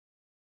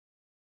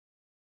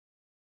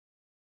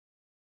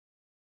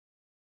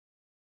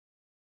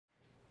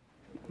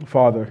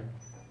Father,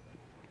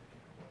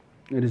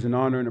 it is an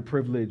honor and a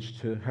privilege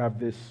to have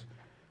this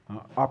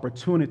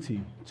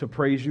opportunity to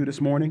praise you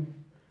this morning.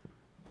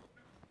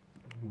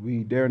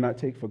 We dare not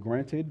take for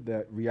granted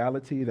that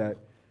reality that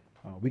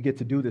we get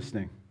to do this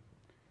thing.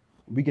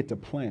 We get to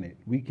plan it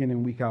week in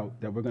and week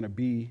out, that we're going to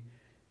be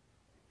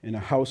in the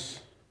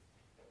house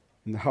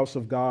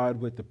of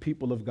God with the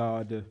people of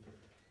God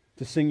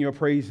to sing your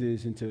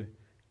praises and to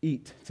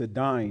eat, to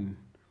dine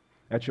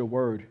at your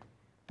word.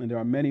 And there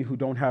are many who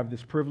don't have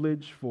this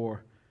privilege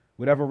for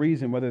whatever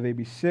reason, whether they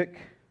be sick,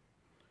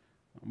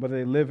 whether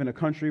they live in a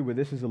country where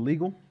this is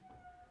illegal.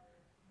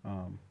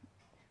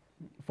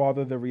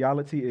 Father, the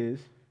reality is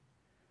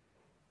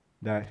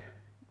that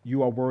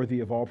you are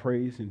worthy of all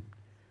praise, and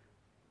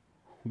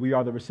we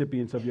are the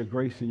recipients of your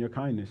grace and your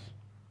kindness.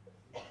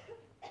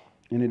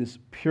 And it is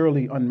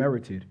purely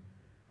unmerited.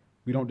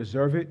 We don't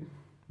deserve it.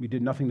 We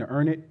did nothing to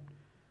earn it.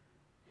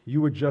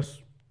 You were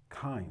just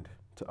kind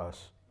to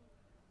us,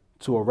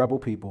 to a rebel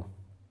people.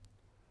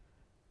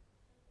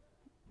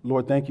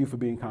 Lord, thank you for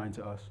being kind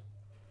to us,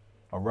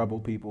 a rebel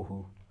people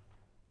who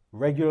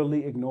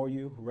regularly ignore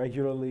you,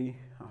 regularly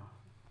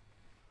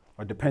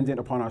are dependent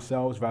upon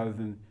ourselves rather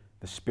than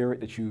the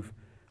spirit that you've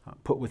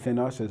put within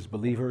us as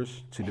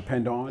believers to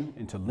depend on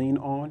and to lean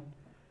on.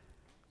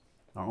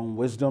 Our own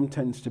wisdom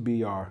tends to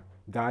be our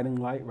guiding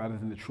light rather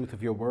than the truth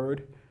of your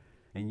word.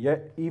 And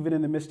yet, even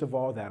in the midst of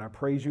all that, I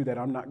praise you that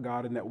I'm not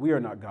God and that we are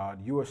not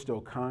God. You are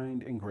still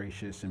kind and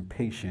gracious and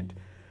patient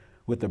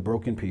with the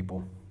broken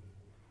people.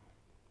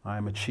 I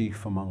am a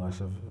chief among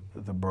us of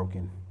the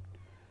broken.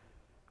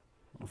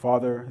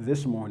 Father,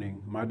 this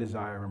morning, my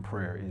desire and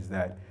prayer is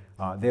that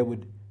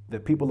the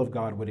people of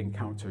God would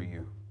encounter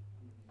you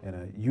in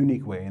a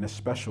unique way, in a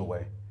special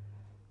way.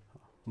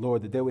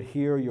 Lord, that they would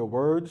hear your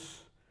words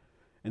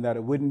and that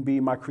it wouldn't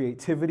be my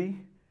creativity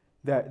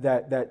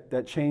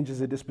that changes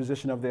the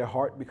disposition of their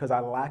heart because I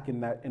lack in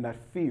that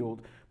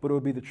field, but it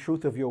would be the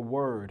truth of your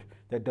word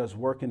that does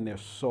work in their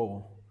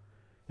soul,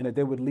 and that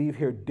they would leave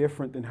here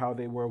different than how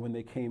they were when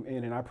they came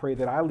in. And I pray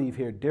that I leave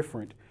here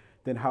different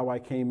than how I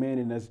came in.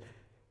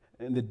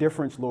 And the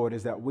difference, Lord,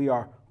 is that we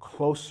are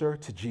closer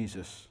to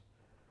Jesus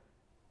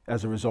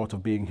as a result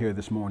of being here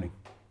this morning.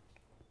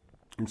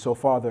 And so,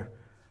 Father,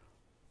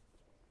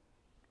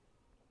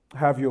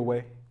 have your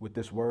way with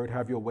this word.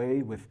 Have your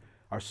way with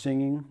our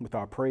singing, with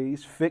our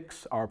praise.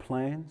 Fix our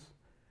plans.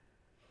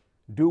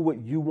 Do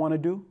what you want to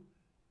do,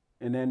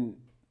 and then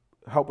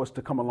help us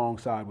to come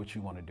alongside what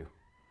you want to do.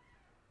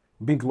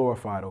 Be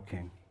glorified, O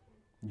King.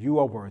 You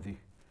are worthy.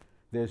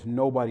 There's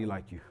nobody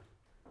like you.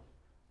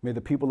 May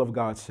the people of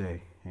God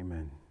say,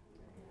 amen.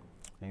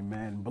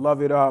 Amen.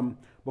 Beloved,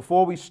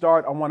 before we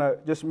start, I want to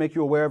just make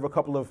you aware of a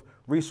couple of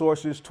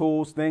resources,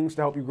 tools, things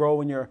to help you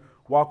grow in your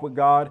walk with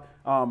God.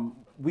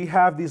 We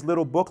have these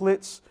little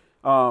booklets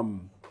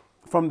from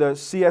the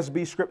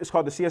CSB script. It's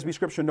called the CSB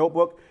Scripture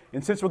Notebook.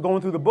 And since we're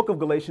going through the book of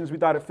Galatians, we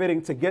thought it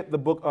fitting to get the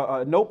book,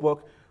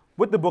 notebook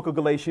with the book of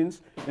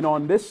Galatians. And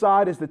on this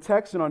side is the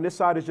text, and on this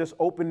side is just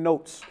open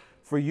notes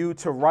for you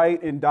to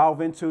write and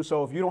delve into.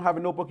 So if you don't have a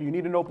notebook, you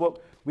need a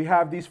notebook, we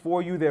have these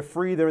for you. They're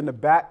free. They're in the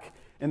back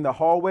in the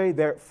hallway.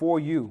 They're for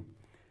you.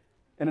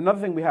 And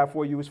another thing we have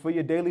for you is for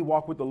your daily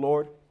walk with the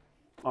Lord.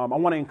 I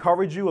want to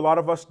encourage you. A lot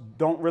of us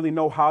don't really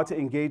know how to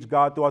engage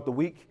God throughout the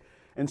week.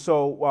 And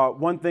so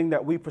one thing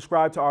that we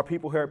prescribe to our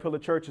people here at Pillar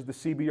Church is the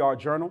CBR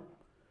Journal.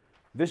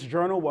 This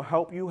journal will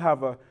help you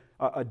have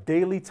a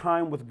daily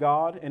time with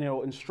God, and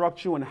it'll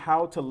instruct you on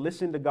how to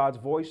listen to God's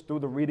voice through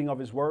the reading of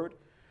his word.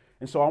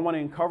 And so I want to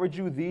encourage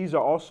you. These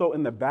are also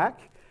in the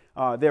back.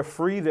 They're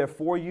free. They're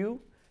for you.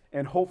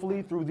 And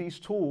hopefully through these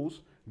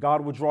tools,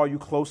 God will draw you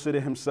closer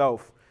to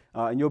himself,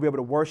 and you'll be able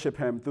to worship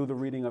him through the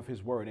reading of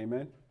his word.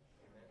 Amen.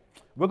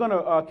 We're going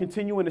to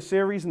continue in the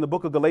series in the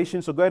book of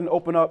Galatians. So go ahead and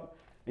open up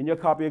in your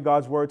copy of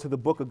God's word to the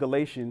book of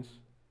Galatians.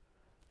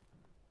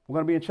 We're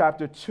going to be in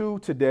chapter 2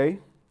 today,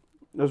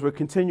 as we're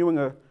continuing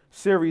a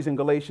series in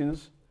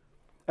Galatians,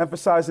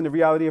 emphasizing the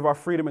reality of our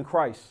freedom in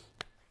Christ.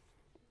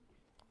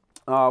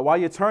 While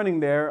you're turning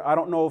there, I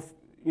don't know if,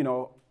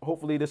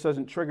 hopefully this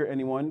doesn't trigger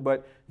anyone,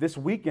 but this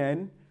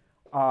weekend,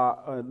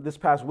 this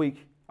past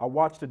week, I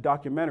watched a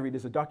documentary.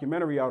 There's a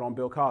documentary out on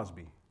Bill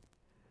Cosby.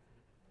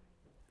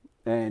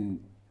 And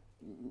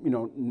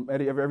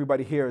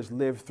everybody here has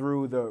lived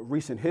through the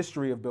recent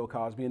history of Bill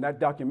Cosby, and that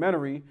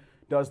documentary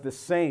does the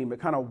same. It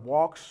kind of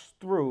walks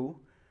through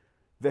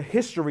the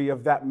history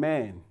of that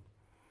man,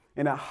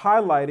 and it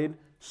highlighted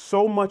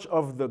so much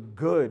of the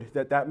good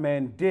that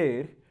man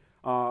did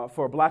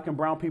for black and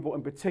brown people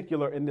in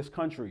particular in this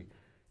country,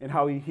 and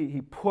how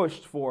he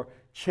pushed for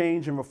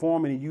change and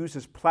reform, and he used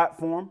his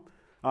platform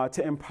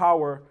to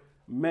empower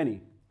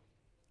many.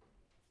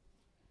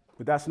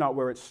 But that's not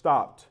where it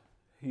stopped.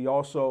 He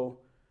also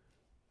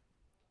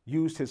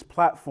used his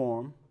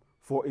platform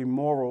for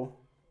immoral,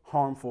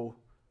 harmful,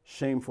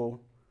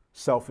 shameful,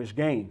 selfish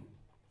gain.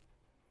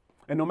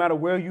 And no matter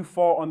where you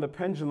fall on the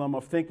pendulum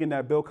of thinking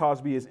that Bill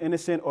Cosby is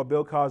innocent or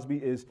Bill Cosby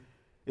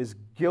is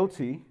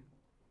guilty,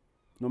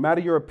 no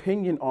matter your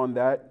opinion on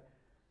that,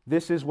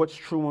 this is what's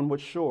true and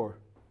what's sure.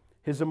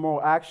 his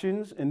immoral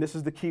actions, and this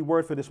is the key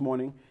word for this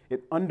morning,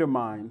 it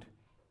undermined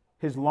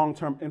his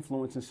long-term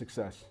influence and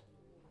success.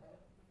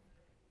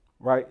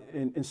 Right?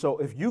 And so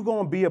if you're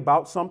going to be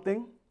about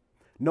something,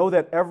 know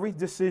that every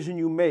decision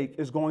you make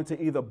is going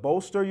to either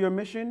bolster your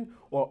mission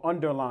or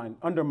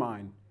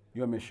undermine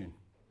your mission.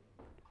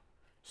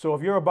 So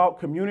if you're about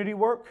community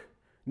work,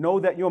 know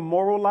that your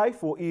moral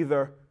life will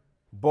either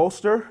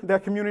bolster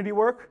that community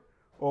work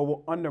or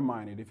will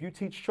undermine it. If you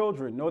teach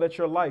children, know that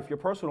your life, your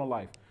personal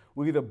life,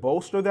 will either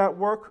bolster that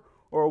work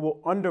or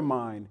will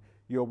undermine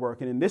your work.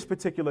 And in this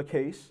particular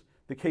case,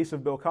 the case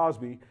of Bill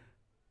Cosby,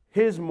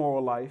 his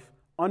moral life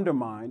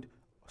undermined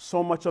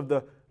so much of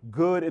the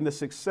good and the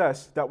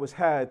success that was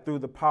had through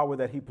the power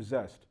that he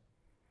possessed.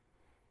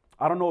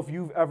 I don't know if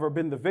you've ever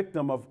been the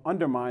victim of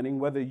undermining,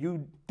 whether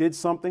you did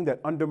something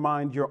that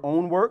undermined your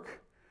own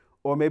work,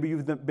 or maybe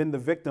you've been the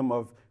victim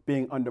of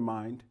being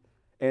undermined.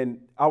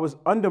 And I was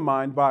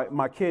undermined by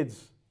my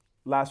kids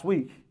last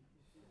week.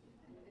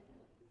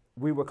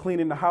 We were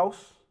cleaning the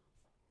house,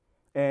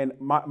 and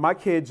my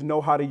kids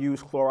know how to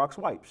use Clorox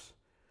wipes.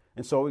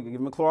 And so we give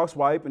them a Clorox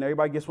wipe, and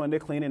everybody gets one, they're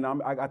cleaning,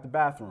 and I got the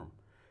bathroom.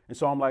 And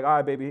so I'm like, all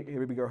right, baby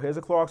girl, here's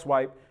a Clorox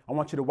wipe. I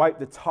want you to wipe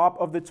the top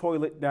of the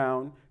toilet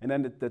down and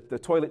then the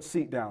toilet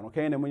seat down,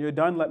 okay? And then when you're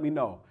done, let me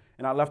know.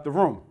 And I left the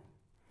room.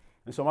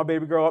 And so my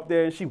baby girl up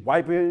there, and she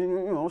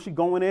wiping, she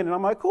going in, and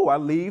I'm like, cool, I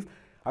leave.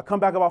 I come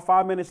back about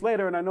 5 minutes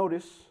later, and I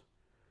notice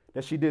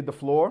that she did the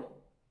floor,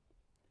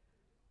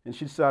 and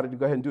she decided to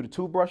go ahead and do the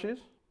toothbrushes.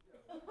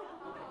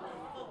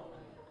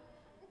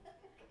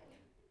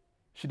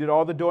 She did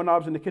all the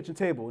doorknobs in the kitchen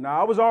table. Now,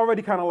 I was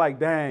already kind of like,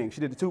 dang, she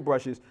did the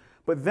toothbrushes.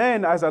 But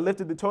then, as I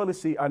lifted the toilet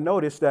seat, I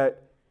noticed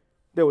that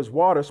there was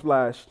water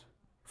splashed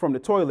from the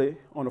toilet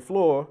on the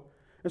floor.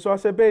 And so I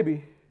said,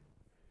 baby,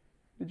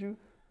 did you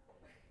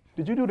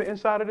do the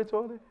inside of the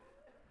toilet?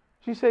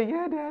 She said,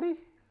 yeah, Daddy.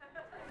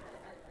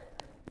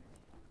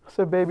 I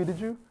said, baby, did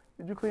you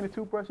clean the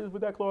toothbrushes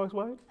with that Clorox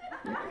wipe?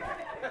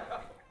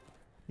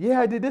 Yeah,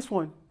 I did this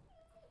one.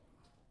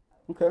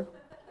 Okay.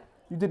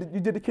 You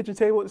did the kitchen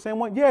table with the same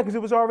one? Yeah, because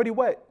it was already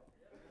wet.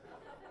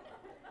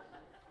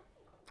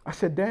 I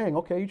said, dang,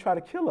 okay, you try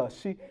to kill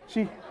us.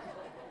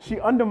 She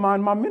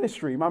undermined my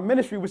ministry. My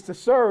ministry was to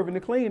serve and to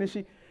clean, and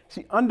she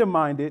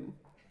undermined it.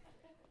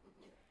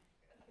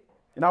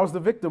 And I was the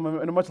victim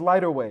in a much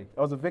lighter way.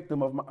 I was a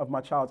victim of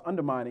my child's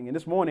undermining. And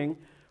this morning,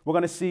 we're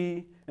going to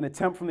see an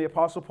attempt from the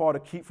Apostle Paul to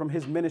keep from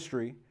his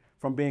ministry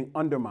from being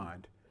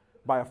undermined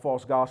by a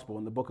false gospel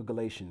in the book of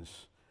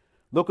Galatians.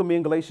 Look at me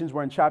in Galatians.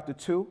 We're in chapter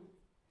 2.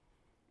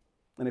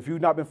 And if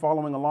you've not been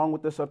following along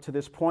with us up to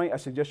this point, I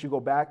suggest you go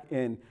back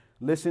and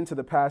listen to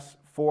the past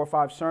 4 or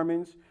 5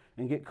 sermons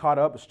and get caught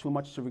up. It's too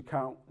much to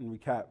recount and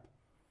recap.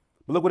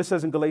 But look what it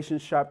says in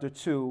Galatians chapter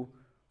 2,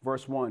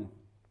 verse 1.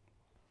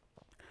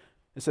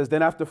 It says,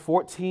 then after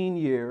 14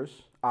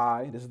 years,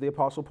 this is the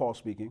Apostle Paul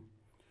speaking,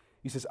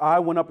 he says, I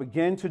went up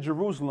again to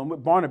Jerusalem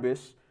with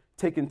Barnabas,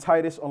 taking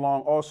Titus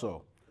along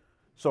also.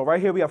 So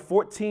right here we have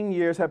 14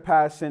 years had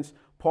passed since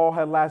Paul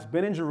had last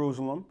been in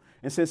Jerusalem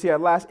and since he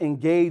had last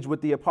engaged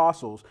with the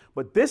apostles.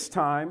 But this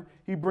time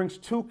he brings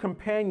 2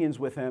 companions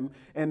with him,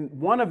 and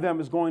one of them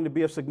is going to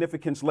be of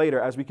significance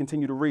later as we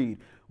continue to read.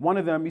 One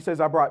of them, he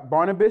says, I brought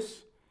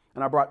Barnabas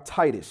and I brought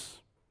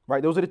Titus.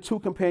 Right? Those are the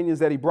 2 companions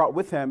that he brought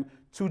with him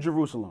to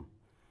Jerusalem.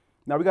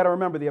 Now we got to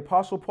remember, the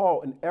Apostle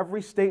Paul, in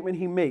every statement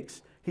he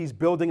makes, he's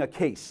building a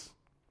case.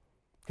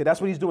 Okay,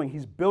 that's what he's doing.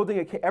 He's building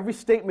a case. Every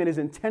statement is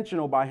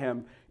intentional by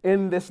him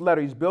in this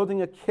letter. He's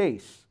building a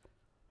case.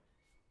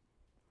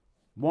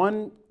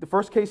 The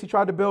first case he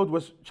tried to build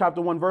was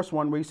chapter 1, verse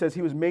 1, where he says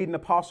he was made an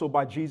apostle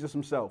by Jesus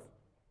himself.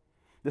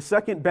 The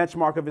second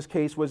benchmark of his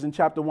case was in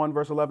chapter 1,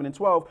 verse 11 and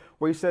 12,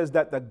 where he says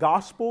that the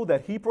gospel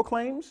that he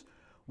proclaims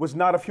was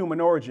not of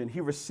human origin.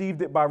 He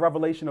received it by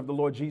revelation of the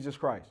Lord Jesus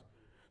Christ.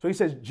 So he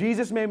says,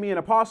 Jesus made me an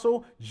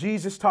apostle,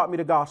 Jesus taught me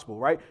the gospel,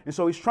 right? And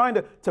so he's trying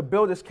to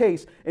build his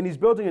case, and he's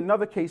building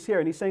another case here,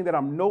 and he's saying that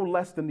I'm no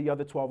less than the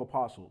other 12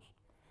 apostles,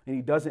 and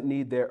he doesn't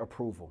need their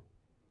approval.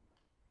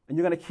 And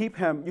you're going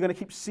to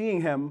keep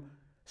seeing him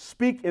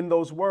speak in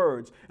those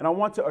words. And I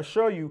want to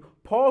assure you,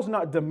 Paul's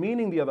not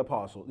demeaning the other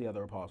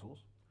apostles.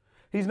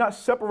 He's not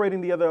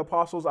separating the other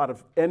apostles out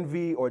of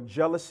envy or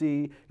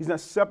jealousy. He's not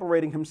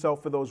separating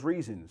himself for those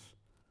reasons.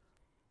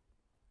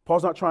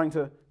 Paul's not trying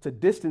to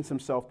distance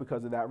himself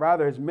because of that.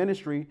 Rather, his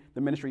ministry,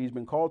 the ministry he's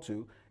been called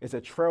to, is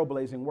a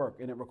trailblazing work,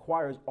 and it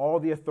requires all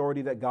the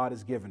authority that God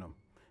has given him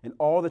and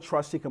all the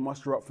trust he can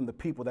muster up from the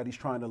people that he's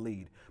trying to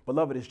lead.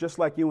 Beloved, it's just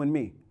like you and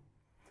me.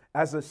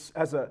 As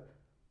a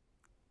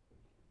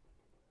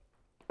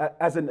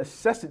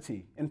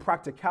necessity and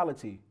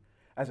practicality,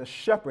 as a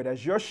shepherd,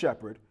 as your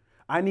shepherd,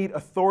 I need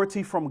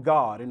authority from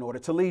God in order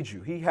to lead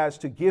you. He has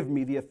to give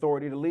me the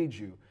authority to lead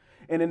you.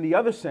 And in the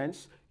other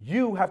sense,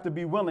 you have to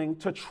be willing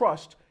to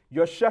trust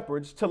your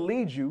shepherds to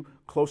lead you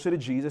closer to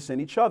Jesus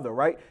and each other,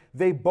 right?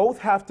 They both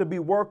have to be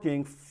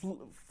working,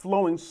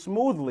 flowing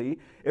smoothly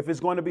if it's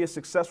going to be a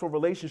successful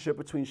relationship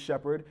between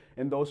shepherd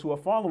and those who are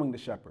following the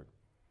shepherd.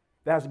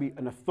 There has to be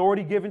an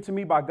authority given to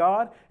me by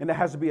God, and there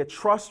has to be a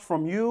trust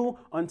from you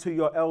unto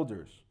your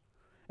elders.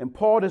 And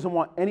Paul doesn't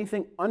want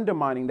anything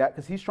undermining that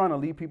because he's trying to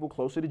lead people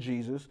closer to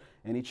Jesus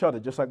and each other,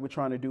 just like we're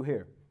trying to do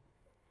here.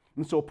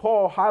 And so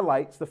Paul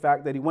highlights the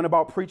fact that he went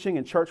about preaching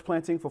and church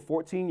planting for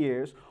 14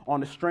 years on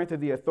the strength of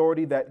the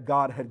authority that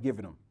God had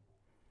given him.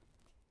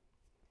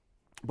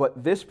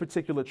 But this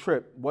particular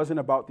trip wasn't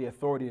about the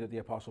authority that the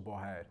Apostle Paul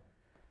had.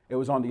 It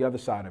was on the other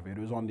side of it.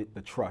 It was on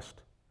the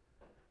trust.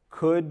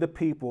 Could the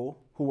people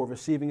who were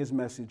receiving his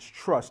message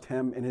trust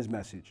him and his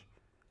message?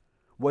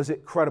 Was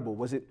it credible?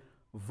 Was it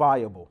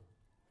viable?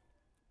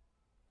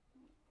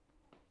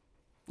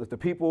 If the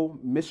people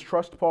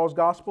mistrust Paul's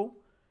gospel,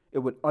 it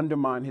would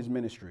undermine his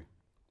ministry.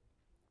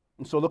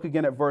 And so look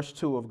again at verse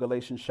 2 of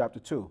Galatians chapter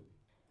 2.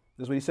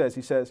 This is what he says.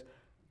 He says,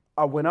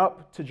 I went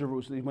up to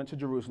Jerusalem. He went to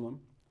Jerusalem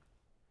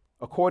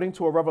according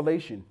to a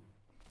revelation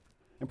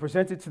and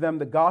presented to them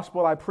the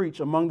gospel I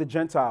preach among the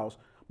Gentiles,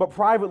 but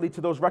privately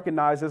to those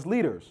recognized as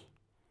leaders.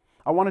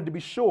 I wanted to be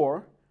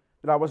sure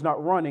that I was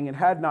not running and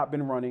had not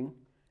been running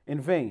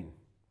in vain.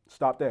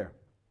 Stop there.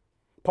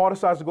 Paul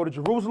decides to go to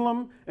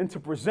Jerusalem and to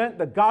present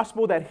the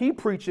gospel that he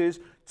preaches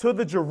to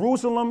the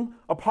Jerusalem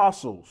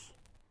apostles.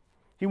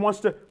 He wants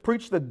to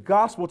preach the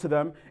gospel to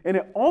them, and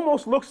it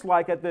almost looks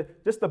like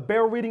at just the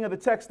bare reading of the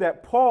text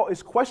that Paul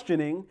is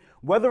questioning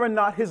whether or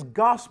not his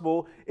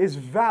gospel is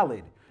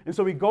valid. And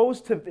so he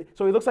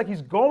looks like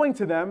he's going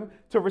to them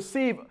to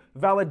receive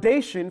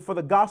validation for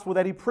the gospel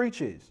that he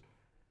preaches.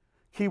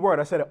 Key word,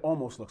 I said it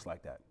almost looks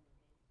like that.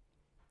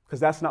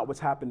 Because that's not what's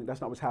happening. That's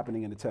not what's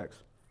happening in the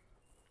text.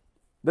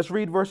 Let's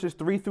read verses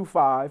 3 through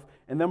 5,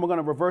 and then we're going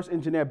to reverse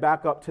engineer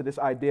back up to this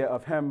idea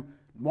of him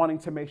wanting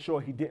to make sure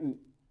he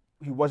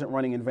wasn't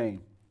running in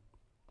vain.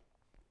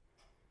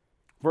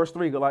 Verse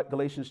 3,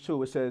 Galatians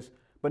 2, it says,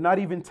 but not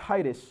even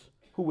Titus,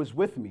 who was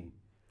with me,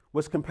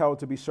 was compelled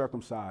to be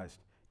circumcised,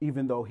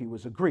 even though he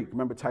was a Greek.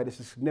 Remember, Titus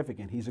is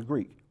significant. He's a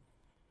Greek.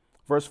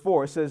 Verse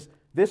 4, it says,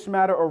 this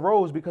matter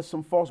arose because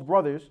some false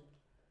brothers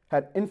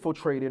had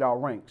infiltrated our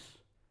ranks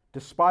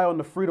to spy on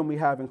the freedom we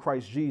have in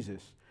Christ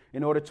Jesus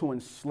in order to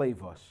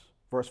enslave us.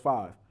 Verse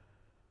 5,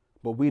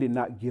 but we did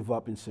not give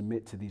up and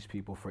submit to these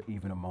people for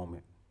even a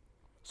moment,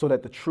 so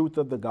that the truth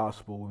of the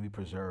gospel will be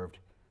preserved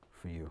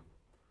for you.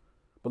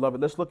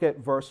 Beloved, let's look at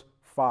verse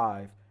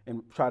 5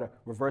 and try to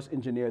reverse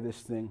engineer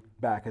this thing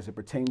back as it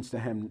pertains to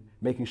him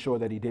making sure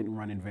that he didn't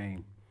run in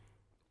vain.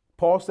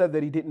 Paul said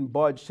that he didn't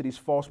budge to these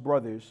false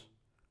brothers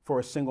for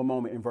a single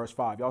moment in verse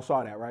 5. Y'all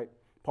saw that, right?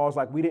 Paul's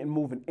like, we didn't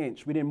move an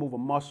inch. We didn't move a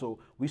muscle.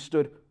 We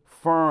stood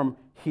firm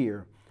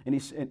here.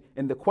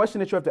 And the question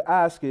that you have to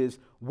ask is,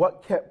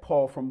 what kept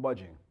Paul from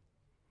budging?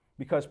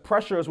 Because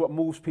pressure is what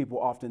moves people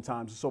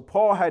oftentimes. So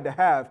Paul had to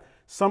have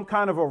some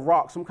kind of a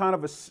rock, some kind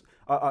of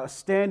a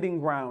standing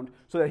ground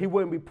so that he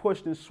wouldn't be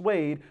pushed and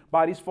swayed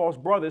by these false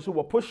brothers who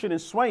were pushing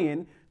and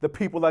swaying the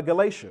people of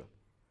Galatia.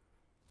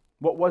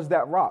 What was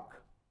that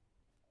rock?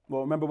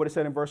 Well, remember what it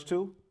said in verse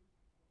 2?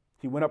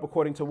 He went up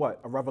according to what?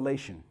 A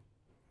revelation,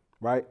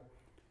 right?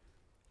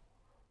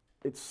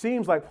 It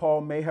seems like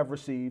Paul may have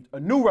received a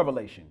new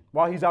revelation.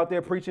 While he's out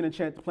there preaching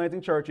and planting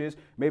churches,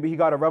 maybe he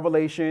got a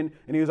revelation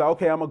and he was like,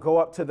 okay, I'm going to go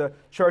up to the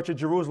church of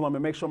Jerusalem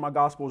and make sure my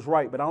gospel is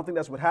right. But I don't think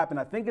that's what happened.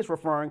 I think it's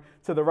referring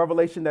to the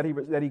revelation that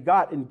he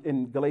got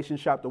in Galatians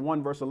chapter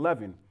 1, verse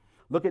 11.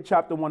 Look at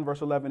chapter 1,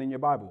 verse 11 in your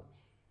Bible.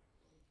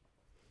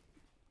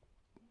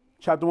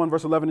 Chapter 1,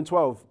 verse 11 and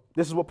 12.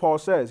 This is what Paul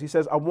says. He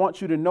says, I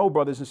want you to know,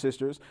 brothers and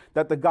sisters,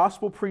 that the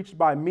gospel preached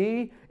by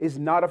me is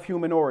not of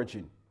human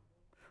origin.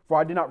 For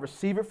I did not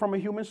receive it from a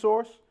human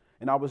source,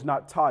 and I was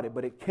not taught it,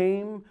 but it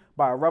came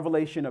by a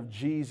revelation of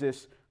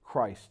Jesus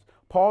Christ.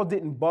 Paul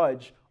didn't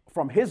budge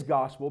from his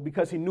gospel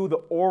because he knew the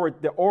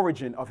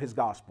origin of his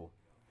gospel.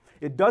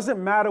 It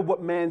doesn't matter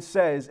what man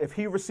says. If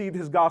he received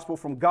his gospel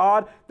from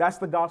God, that's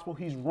the gospel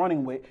he's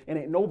running with, and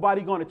ain't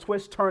nobody going to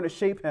twist, turn, or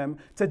shape him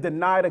to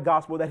deny the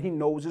gospel that he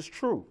knows is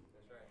true.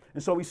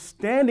 And so he's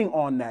standing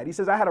on that. He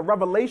says, I had a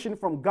revelation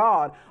from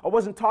God. I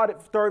wasn't taught it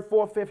third,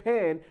 fourth, fifth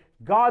hand.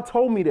 God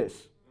told me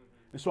this.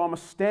 And so I'm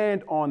going to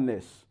stand on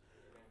this.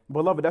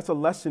 Beloved, that's a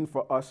lesson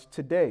for us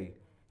today,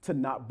 to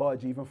not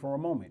budge even for a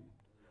moment.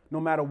 No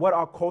matter what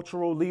our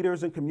cultural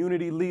leaders and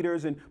community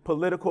leaders and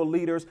political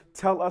leaders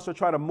tell us or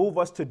try to move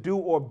us to do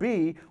or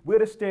be, we're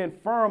to stand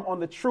firm on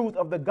the truth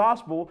of the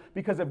gospel,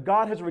 because if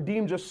God has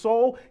redeemed your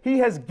soul, he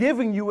has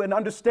given you an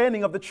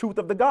understanding of the truth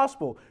of the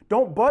gospel.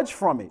 Don't budge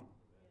from it.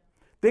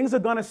 Things are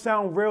going to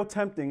sound real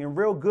tempting and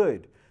real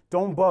good.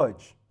 Don't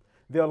budge.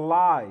 They're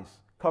lies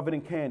covered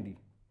in candy.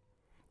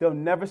 They'll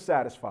never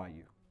satisfy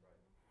you.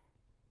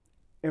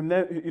 And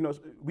then,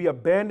 we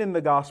abandon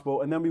the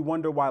gospel, and then we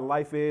wonder why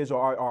life is,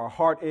 or our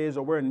heart is,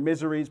 or we're in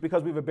miseries,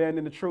 because we've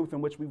abandoned the truth in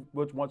which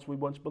we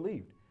once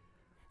believed.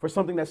 For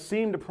something that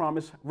seemed to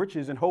promise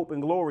riches and hope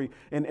and glory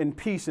and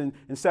peace and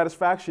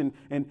satisfaction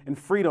and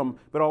freedom,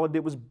 but all it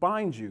did was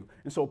bind you.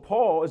 And so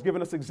Paul is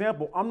giving us an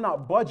example. I'm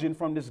not budging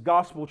from this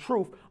gospel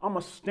truth. I'm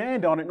going to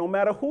stand on it no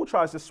matter who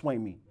tries to sway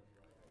me.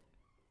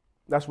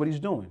 That's what he's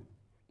doing.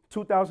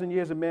 2,000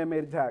 years of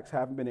man-made attacks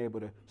haven't been able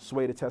to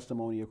sway the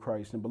testimony of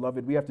Christ. And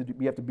beloved, we have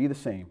to be the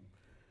same.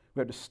 We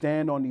have to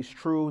stand on these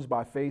truths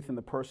by faith in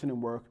the person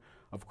and work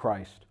of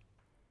Christ.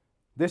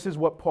 This is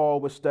what Paul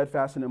was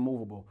steadfast and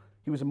immovable.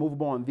 He was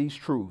immovable on these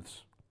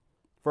truths.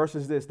 First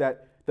is this,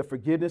 that the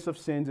forgiveness of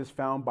sins is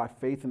found by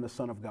faith in the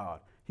Son of God.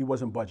 He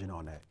wasn't budging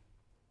on that.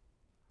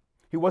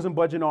 He wasn't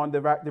budging on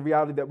the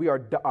reality that we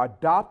are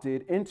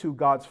adopted into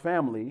God's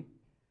family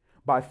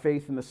by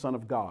faith in the Son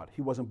of God.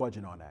 He wasn't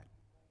budging on that.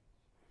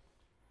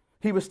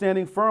 He was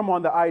standing firm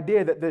on the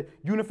idea that the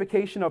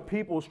unification of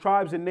peoples,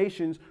 tribes, and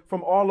nations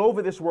from all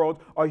over this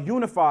world are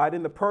unified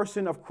in the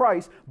person of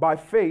Christ by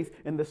faith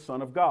in the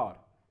Son of God.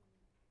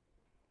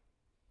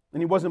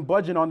 And he wasn't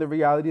budging on the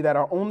reality that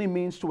our only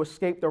means to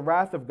escape the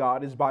wrath of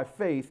God is by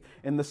faith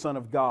in the Son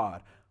of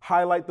God.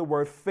 Highlight the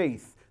word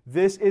faith.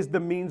 This is the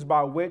means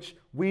by which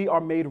we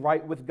are made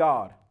right with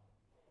God.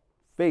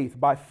 Faith,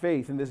 by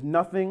faith. And there's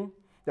nothing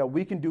that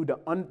we can do to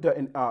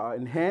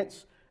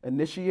enhance,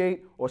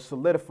 initiate, or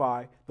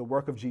solidify the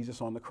work of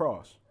Jesus on the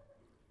cross.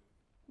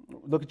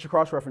 Look at your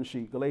cross-reference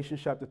sheet,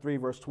 Galatians chapter 3,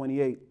 verse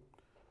 28.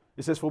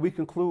 It says, "For we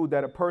conclude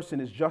that a person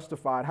is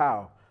justified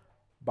how?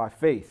 By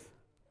faith,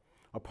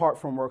 apart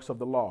from works of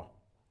the law."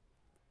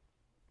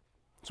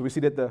 So we see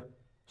that the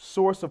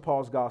source of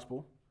Paul's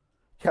gospel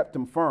kept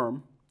him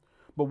firm.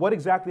 But what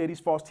exactly are these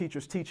false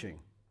teachers teaching?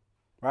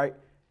 Right?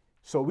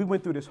 So we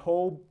went through this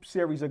whole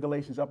series of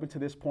Galatians up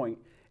until this point,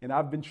 and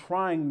I've been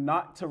trying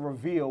not to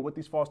reveal what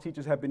these false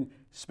teachers have been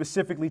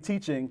specifically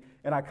teaching,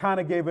 and I kind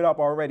of gave it up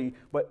already,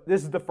 but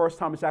this is the first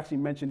time it's actually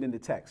mentioned in the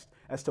text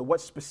as to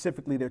what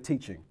specifically they're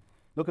teaching.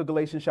 Look at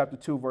Galatians chapter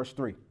 2, verse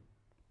 3.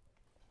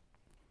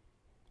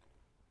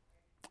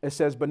 It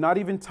says, "But not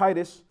even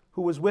Titus,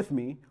 who was with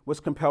me, was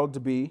compelled to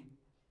be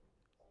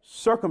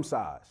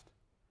circumcised."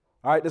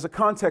 All right, there's a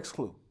context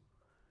clue.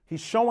 He's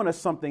showing us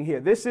something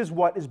here. This is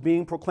what is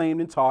being proclaimed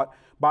and taught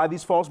by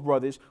these false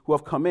brothers who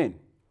have come in.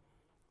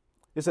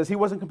 It says he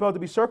wasn't compelled to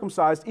be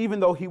circumcised even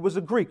though he was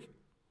a Greek.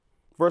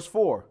 Verse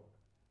 4,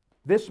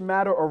 this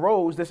matter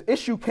arose, this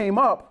issue came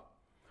up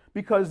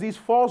because these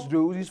false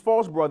Jews, these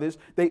false brothers,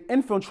 they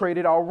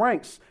infiltrated our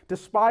ranks to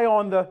spy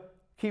on the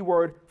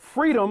keyword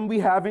freedom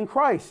we have in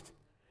Christ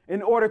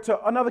in order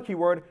to, another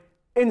keyword,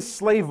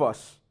 enslave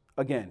us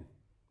again.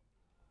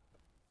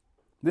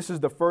 This is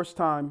the first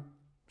time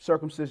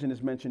circumcision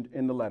is mentioned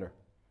in the letter.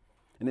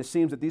 And it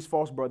seems that these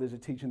false brothers are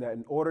teaching that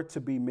in order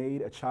to be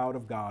made a child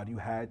of God, you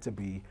had to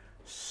be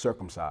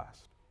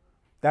circumcised.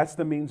 That's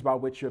the means by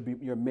which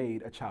you're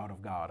made a child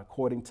of God,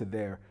 according to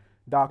their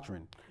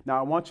doctrine. Now,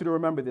 I want you to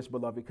remember this,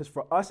 beloved, because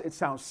for us, it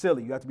sounds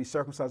silly. You have to be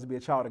circumcised to be a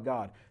child of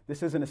God.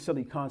 This isn't a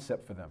silly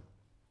concept for them.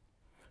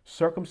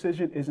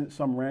 Circumcision isn't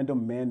some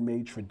random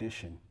man-made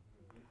tradition.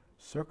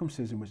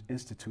 Circumcision was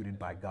instituted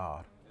by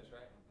God.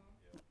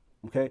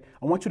 Okay?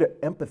 I want you to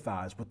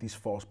empathize with these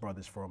false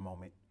brothers for a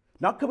moment.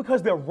 Not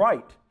because they're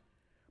right,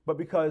 but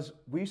because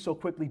we so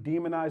quickly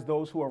demonize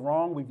those who are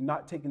wrong, we've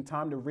not taken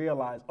time to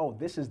realize, oh,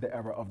 this is the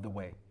error of the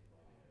way.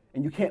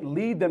 And you can't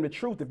lead them to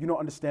truth if you don't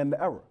understand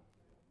the error.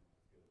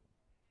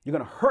 You're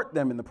going to hurt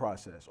them in the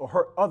process or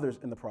hurt others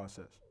in the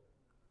process.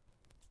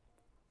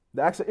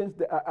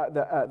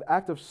 The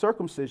act of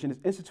circumcision is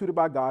instituted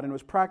by God and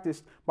was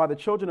practiced by the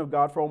children of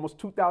God for almost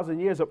 2,000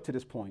 years up to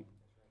this point.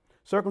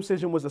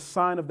 Circumcision was a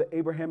sign of the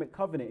Abrahamic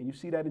covenant, and you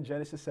see that in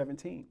Genesis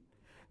 17.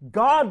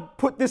 God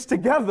put this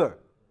together.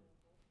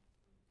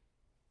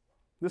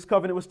 This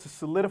covenant was to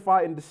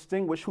solidify and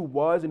distinguish who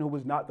was and who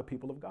was not the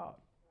people of God.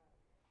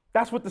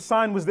 That's what the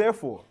sign was there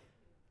for.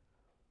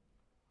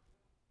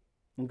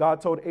 And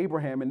God told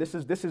Abraham, and this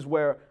is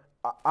where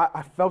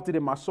I felt it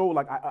in my soul,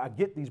 like I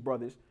get these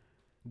brothers.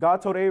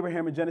 God told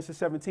Abraham in Genesis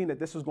 17 that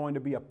this was going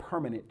to be a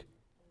permanent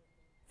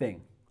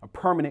thing, a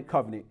permanent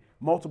covenant,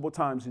 multiple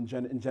times in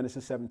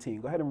Genesis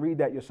 17. Go ahead and read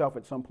that yourself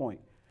at some point.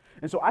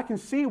 And so I can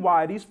see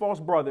why these false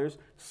brothers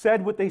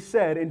said what they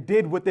said and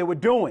did what they were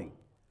doing.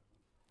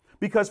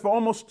 Because for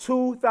almost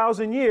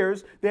 2,000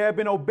 years, they have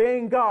been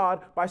obeying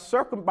God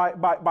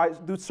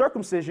through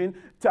circumcision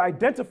to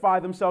identify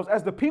themselves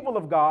as the people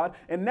of God.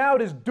 And now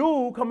this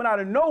dude coming out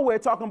of nowhere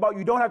talking about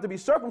you don't have to be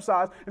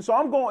circumcised. And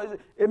so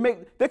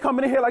they're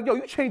coming in here like, yo,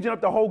 you changing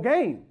up the whole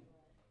game.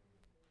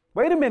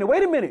 Wait a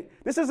minute.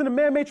 This isn't a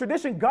man-made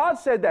tradition. God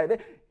said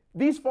that.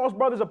 These false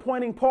brothers are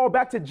pointing Paul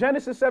back to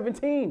Genesis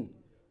 17.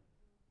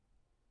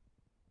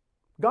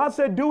 God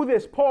said, do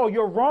this. Paul,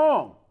 you're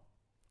wrong.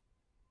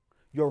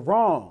 You're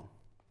wrong.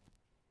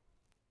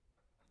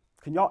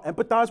 Can y'all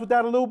empathize with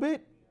that a little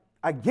bit?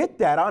 I get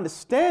that. I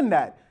understand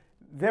that.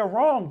 They're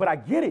wrong, but I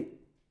get it.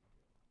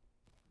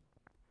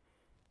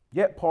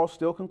 Yet Paul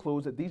still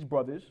concludes that these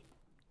brothers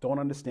don't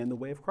understand the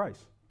way of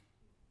Christ.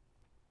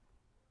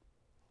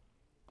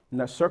 And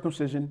that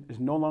circumcision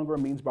is no longer a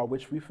means by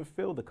which we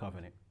fulfill the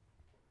covenant.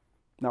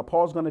 Now,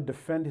 Paul's going to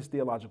defend his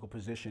theological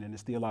position and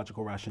his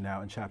theological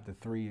rationale in chapter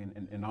 3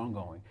 and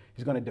ongoing.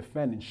 He's going to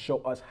defend and show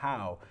us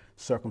how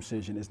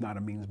circumcision is not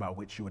a means by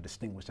which you are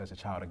distinguished as a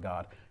child of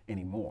God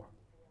anymore.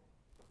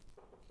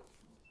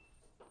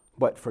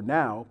 But for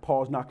now,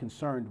 Paul's not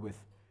concerned with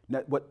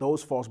what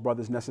those false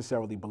brothers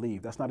necessarily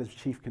believe. That's not his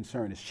chief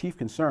concern. His chief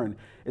concern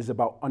is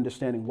about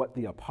understanding what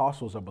the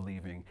apostles are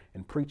believing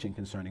and preaching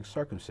concerning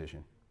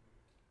circumcision.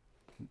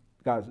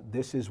 Guys,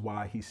 this is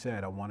why he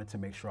said, I wanted to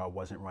make sure I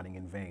wasn't running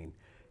in vain.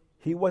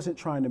 He wasn't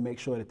trying to make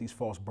sure that these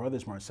false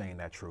brothers weren't saying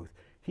that truth.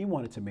 He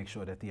wanted to make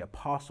sure that the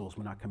apostles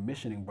were not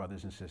commissioning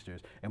brothers and sisters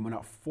and were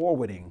not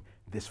forwarding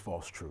this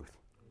false truth.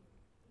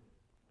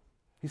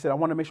 He said, I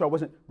want to make sure I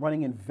wasn't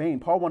running in vain.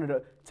 Paul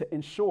wanted to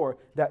ensure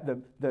that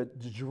the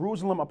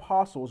Jerusalem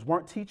apostles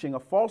weren't teaching a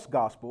false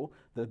gospel,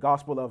 the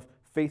gospel of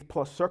faith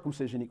plus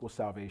circumcision equals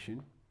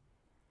salvation,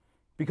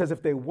 because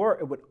if they were,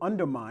 it would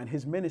undermine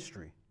his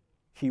ministry.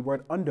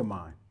 Keyword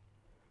undermine.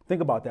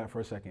 Think about that for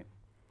a second.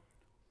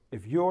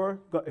 If you're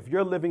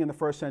living in the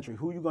first century,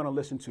 who are you going to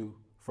listen to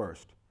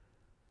first?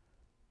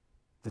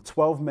 The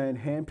 12 men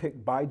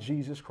handpicked by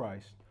Jesus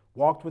Christ,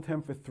 walked with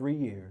him for 3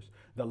 years,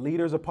 the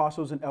leaders,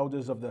 apostles, and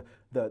elders of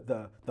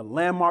the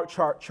landmark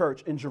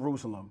church in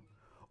Jerusalem,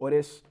 or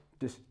this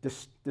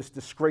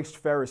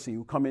disgraced Pharisee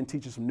who come in and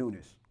teaches some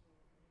newness,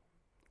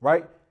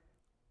 right?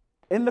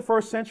 In the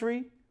first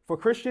century, for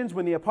Christians,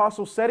 when the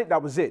apostles said it,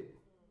 that was it.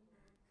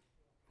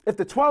 If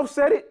the 12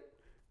 said it,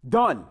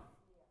 done.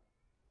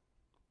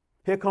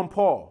 Here come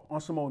Paul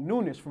on some old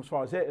newness from as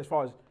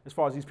far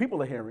as these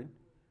people are hearing.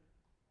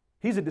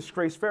 He's a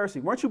disgraced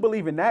Pharisee. Weren't you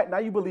believing that? Now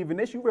you believe in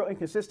this? You real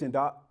inconsistent,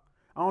 Doc.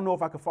 I don't know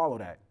if I can follow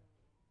that.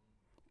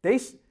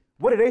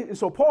 And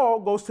so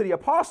Paul goes to the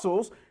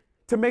apostles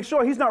to make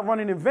sure he's not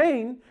running in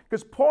vain,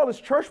 because Paul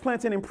is church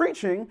planting and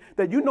preaching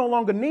that you no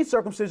longer need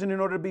circumcision in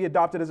order to be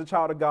adopted as a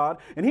child of God.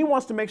 And he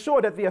wants to make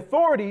sure that the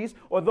authorities,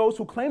 or those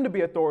who claim to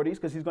be authorities,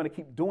 because he's going to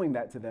keep doing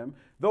that to them,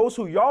 those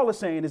who y'all are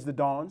saying is the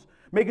dons,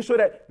 making sure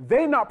that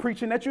they're not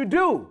preaching that you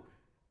do.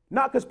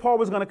 Not because Paul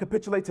was going to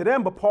capitulate to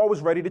them, but Paul was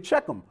ready to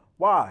check them.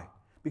 Why?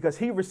 Because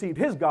he received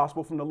his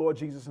gospel from the Lord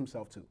Jesus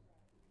himself too.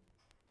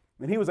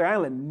 And he was like, I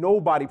ain't let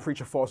nobody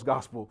preach a false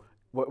gospel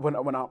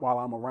while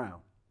I'm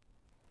around.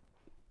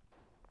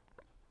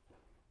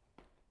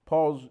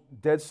 Paul's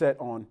dead set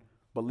on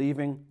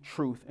believing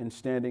truth and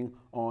standing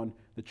on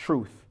the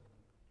truth,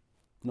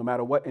 no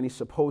matter what any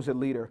supposed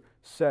leader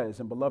says.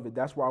 And beloved,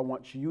 that's where I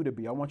want you to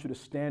be. I want you to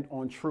stand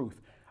on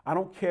truth. I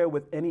don't care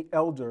what any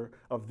elder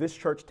of this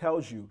church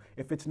tells you.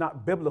 If it's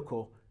not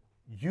biblical,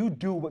 you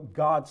do what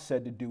God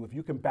said to do if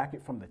you can back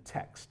it from the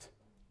text.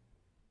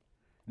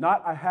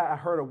 Not I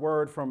heard a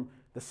word from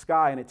the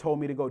sky and it told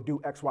me to go do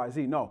X, Y,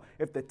 Z. No,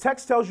 if the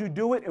text tells you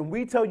do it and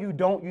we tell you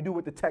don't, you do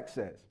what the text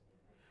says.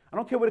 I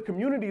don't care what a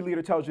community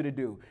leader tells you to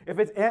do. If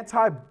it's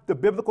anti the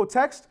biblical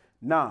text,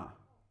 nah.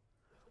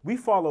 We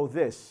follow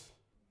this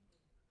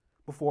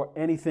before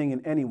anything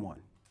and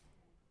anyone.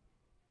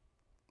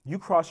 You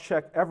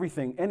cross-check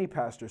everything any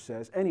pastor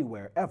says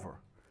anywhere, ever,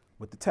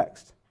 with the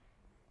text.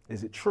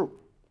 Is it true?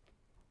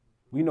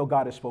 We know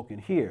God has spoken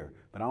here,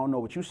 but I don't know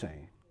what you're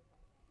saying.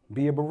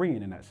 Be a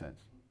Berean in that sense.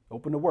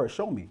 Open the word.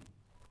 Show me.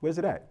 Where's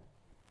it at?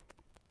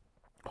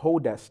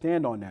 Hold that.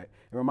 Stand on that.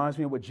 It reminds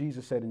me of what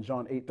Jesus said in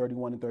John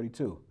 8:31 and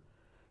 32.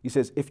 He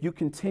says, if you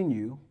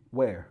continue,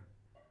 where?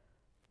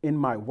 In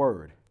my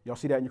word. Y'all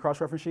see that in your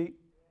cross-reference sheet?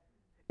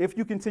 If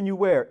you continue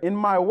where? In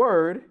my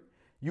word,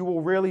 you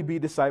will really be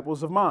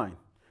disciples of mine.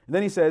 And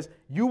then he says,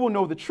 you will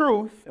know the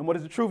truth. And what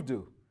does the truth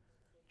do?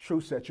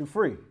 Truth sets you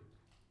free.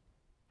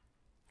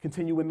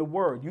 Continue in the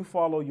word. You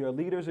follow your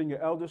leaders and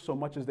your elders so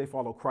much as they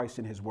follow Christ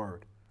in his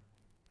word.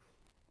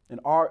 And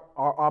our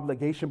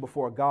obligation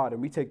before God,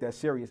 and we take that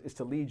serious, is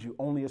to lead you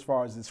only as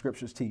far as the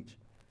scriptures teach.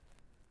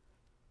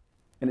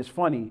 And it's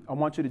funny, I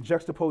want you to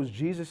juxtapose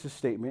Jesus'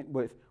 statement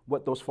with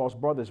what those false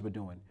brothers were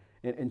doing.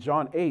 In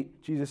John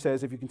 8, Jesus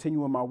says, if you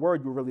continue in my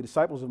word, you're really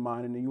disciples of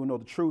mine, and then you will know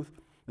the truth,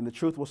 and the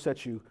truth will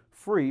set you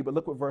free. But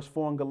look what verse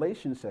 4 in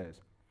Galatians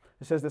says.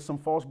 It says that some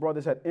false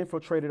brothers had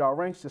infiltrated our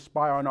ranks to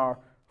spy on our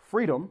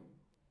freedom,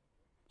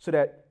 so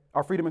that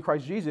our freedom in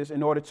Christ Jesus,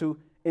 in order to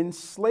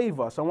enslave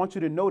us. I want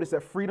you to notice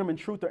that freedom and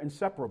truth are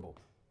inseparable.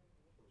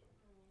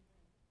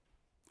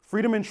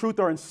 Freedom and truth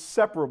are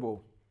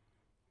inseparable.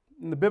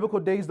 In the biblical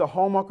days, the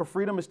hallmark of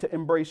freedom is to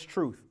embrace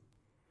truth.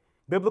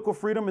 Biblical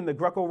freedom in the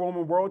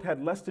Greco-Roman world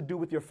had less to do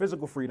with your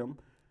physical freedom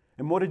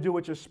and more to do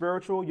with your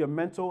spiritual, your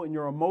mental, and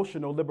your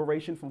emotional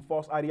liberation from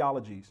false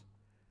ideologies.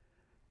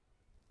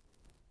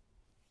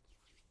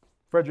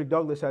 Frederick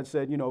Douglass had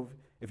said,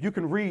 if you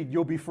can read,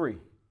 you'll be free.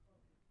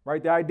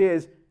 Right? The idea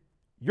is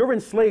you're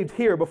enslaved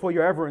here before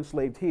you're ever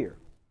enslaved here.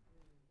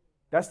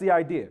 That's the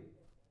idea.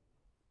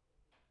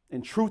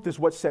 And truth is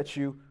what sets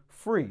you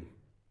free.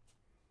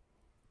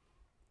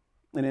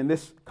 And in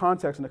this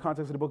context, in the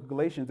context of the book of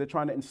Galatians, they're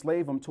trying to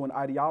enslave them to an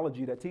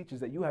ideology that teaches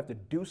that you have to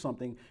do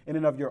something in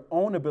and of your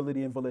own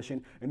ability and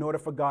volition in order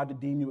for God to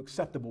deem you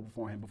acceptable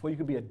before him. Before you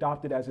can be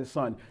adopted as his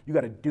son, you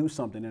got to do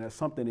something, and that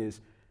something is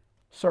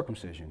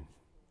circumcision.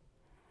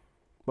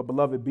 But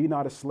beloved, be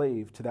not a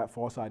slave to that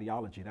false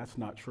ideology. That's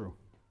not true.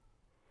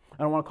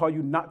 And I want to call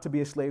you not to be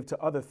a slave to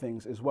other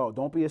things as well.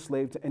 Don't be a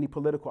slave to any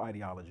political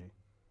ideology.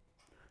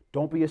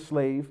 Don't be a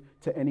slave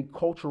to any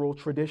cultural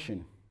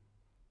tradition.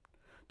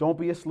 Don't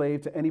be a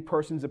slave to any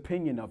person's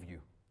opinion of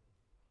you.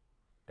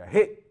 That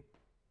hit.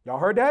 Y'all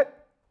heard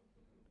that?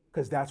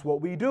 Because that's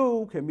what we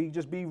do. Can we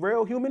just be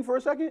real human for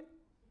a second?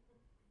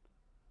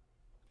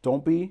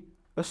 Don't be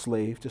a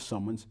slave to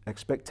someone's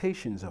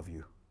expectations of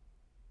you.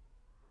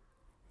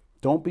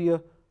 Don't be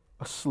a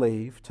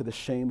slave to the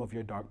shame of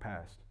your dark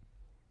past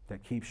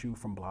that keeps you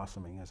from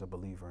blossoming as a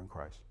believer in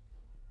Christ.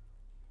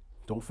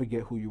 Don't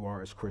forget who you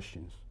are as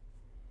Christians.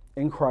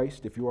 In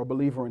Christ, if you are a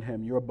believer in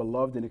him, you're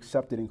beloved and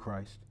accepted in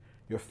Christ.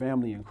 You're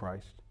family in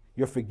Christ.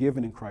 You're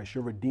forgiven in Christ.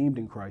 You're redeemed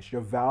in Christ.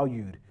 You're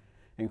valued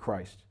in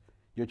Christ.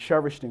 You're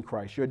cherished in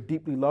Christ. You're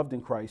deeply loved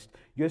in Christ.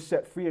 You're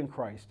set free in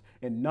Christ.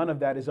 And none of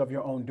that is of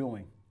your own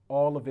doing.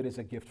 All of it is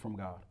a gift from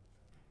God.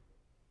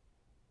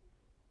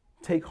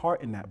 Take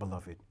heart in that,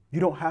 beloved. You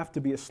don't have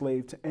to be a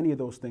slave to any of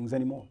those things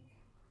anymore.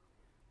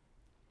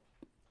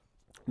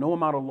 No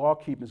amount of law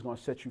keeping is going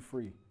to set you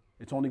free.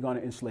 It's only going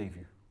to enslave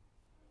you.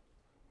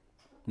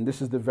 And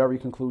this is the very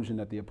conclusion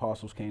that the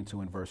apostles came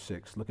to in verse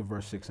 6. Look at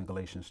verse 6 in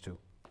Galatians 2.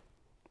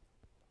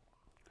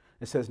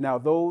 It says, now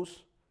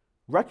those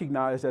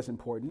recognized as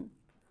important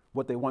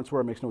what they once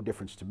were makes no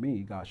difference to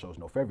me. God shows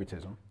no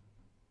favoritism.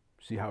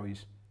 See how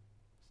he's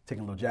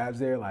taking little jabs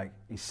there? Like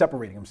he's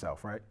separating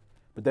himself, right?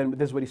 But then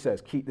this is what he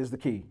says. This is the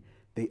key.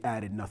 They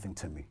added nothing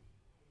to me.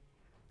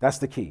 That's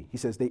the key. He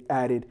says they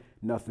added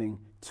nothing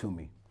to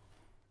me.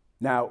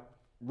 Now,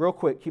 real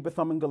quick, keep a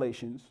thumb in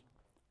Galatians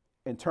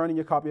and turn in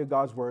your copy of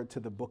God's word to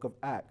the book of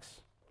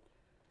Acts.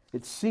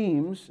 It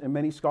seems, and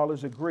many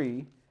scholars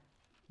agree,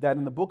 that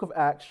in the book of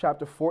Acts,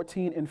 chapter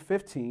 14 and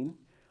 15,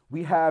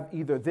 we have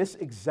either this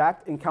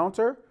exact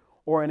encounter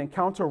or an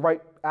encounter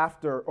right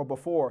after or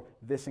before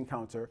this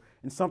encounter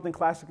in something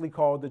classically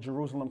called the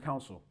Jerusalem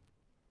Council.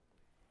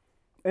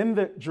 In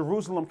the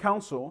Jerusalem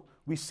Council,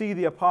 we see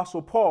the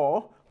Apostle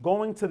Paul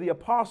going to the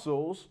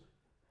apostles,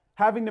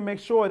 having to make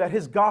sure that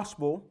his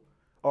gospel,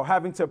 or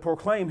having to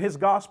proclaim his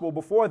gospel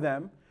before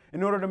them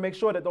in order to make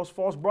sure that those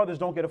false brothers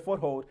don't get a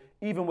foothold,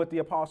 even with the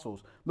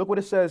apostles. Look what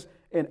it says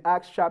in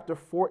Acts chapter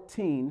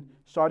 14,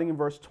 starting in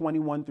verse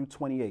 21 through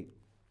 28.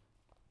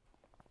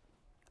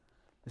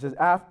 It says,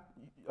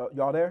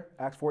 y'all there?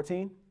 Acts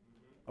 14?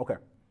 Okay.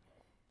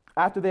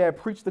 After they had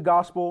preached the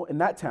gospel in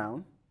that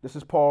town, this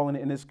is Paul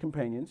and his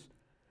companions,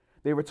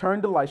 they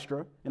returned to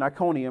Lystra and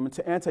Iconium and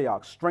to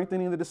Antioch,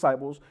 strengthening the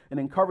disciples and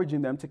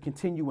encouraging them to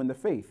continue in the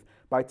faith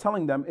by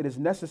telling them it is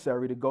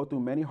necessary to go through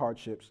many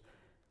hardships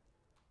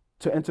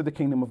to enter the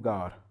kingdom of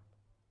God.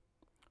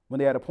 When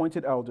they had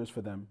appointed elders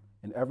for them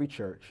in every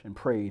church and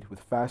prayed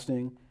with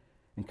fasting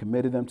and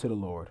committed them to the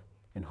Lord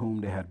in whom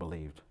they had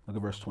believed. Look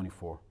at verse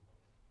 24.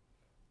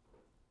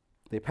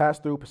 They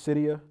passed through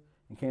Pisidia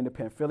and came to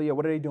Pamphylia.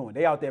 What are they doing?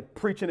 They out there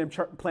preaching and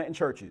planting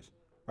churches.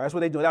 Right? That's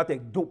what they do. They're out there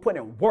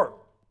putting in work.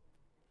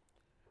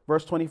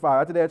 Verse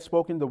 25, after they had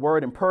spoken the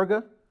word in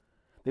Perga,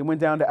 they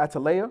went down to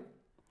Attalia.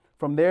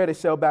 From there, they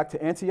sailed back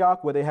to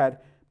Antioch, where they had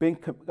been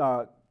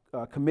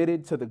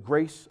committed to the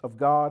grace of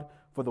God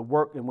for the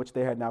work in which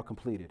they had now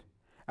completed.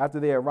 After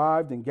they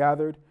arrived and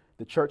gathered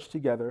the church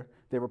together,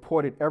 they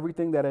reported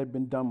everything that had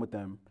been done with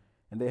them,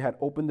 and they had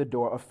opened the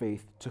door of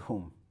faith to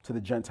whom? To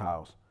the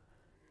Gentiles.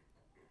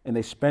 And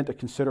they spent a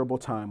considerable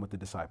time with the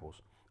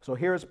disciples. So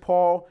here's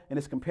Paul and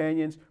his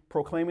companions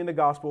proclaiming the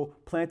gospel,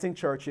 planting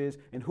churches,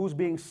 and who's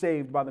being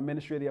saved by the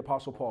ministry of the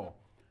Apostle Paul?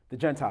 The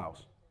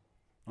Gentiles.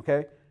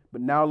 Okay?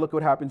 But now look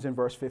what happens in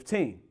verse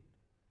 15.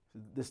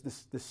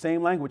 This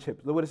same language.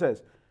 Look what it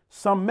says.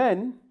 Some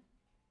men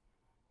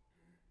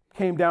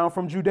came down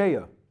from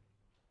Judea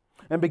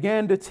and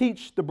began to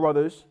teach the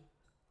brothers,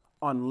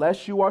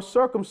 unless you are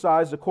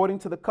circumcised according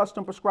to the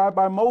custom prescribed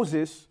by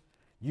Moses,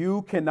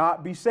 you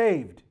cannot be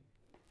saved.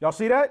 Y'all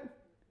see that?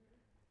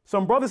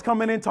 Some brothers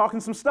coming in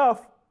talking some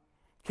stuff.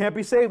 Can't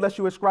be saved unless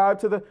you ascribe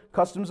to the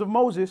customs of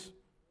Moses.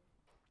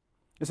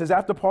 It says,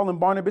 after Paul and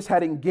Barnabas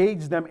had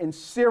engaged them in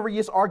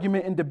serious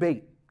argument and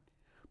debate,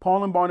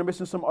 Paul and Barnabas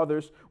and some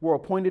others were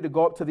appointed to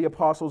go up to the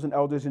apostles and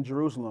elders in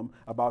Jerusalem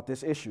about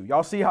this issue.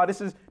 Y'all see how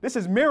this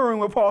is mirroring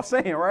what Paul's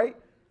saying, right?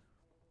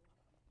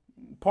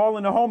 Paul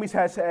and the homies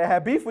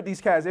had beef with these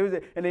cats,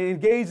 and they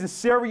engaged in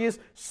serious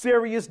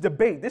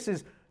debate. This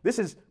is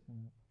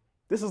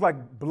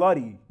like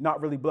bloody,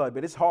 not really blood,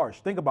 but it's harsh.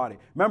 Think about it.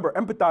 Remember,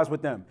 empathize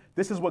with them.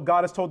 This is what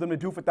God has told them to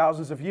do for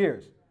thousands of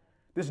years.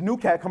 This new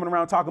cat coming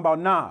around talking about,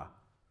 nah,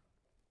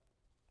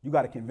 you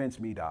got to convince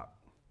me, Doc.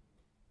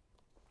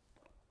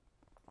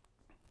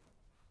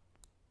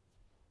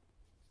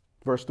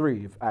 Verse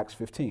 3 of Acts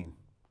 15.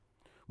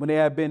 When they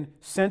had been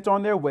sent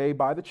on their way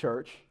by the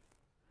church,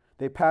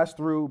 they passed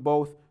through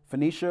both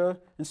Phoenicia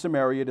and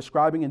Samaria,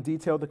 describing in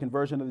detail the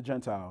conversion of the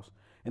Gentiles,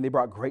 and they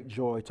brought great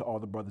joy to all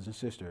the brothers and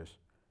sisters.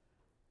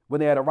 When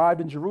they had arrived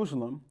in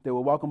Jerusalem, they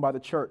were welcomed by the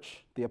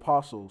church, the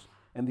apostles,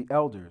 and the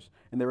elders,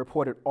 and they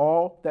reported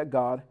all that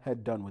God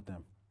had done with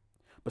them.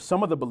 But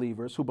some of the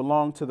believers who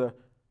belonged to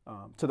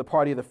the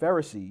party of the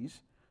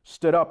Pharisees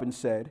stood up and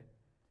said,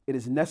 it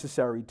is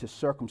necessary to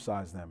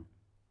circumcise them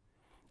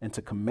and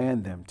to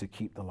command them to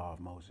keep the law of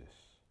Moses.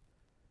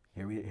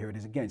 Here it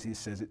is again. See, he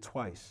says it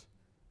twice.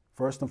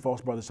 First, the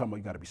false brothers talking about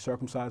you got to be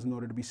circumcised in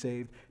order to be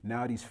saved.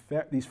 Now these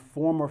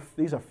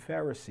are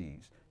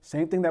Pharisees.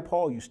 Same thing that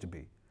Paul used to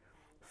be.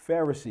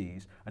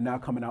 Pharisees are now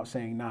coming out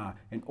saying, nah,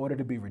 in order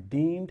to be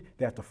redeemed,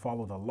 they have to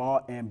follow the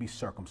law and be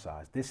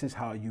circumcised. This is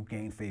how you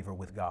gain favor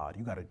with God.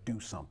 You got to do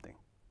something.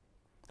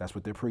 That's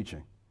what they're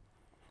preaching.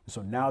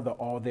 So now they're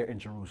all there in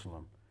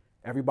Jerusalem.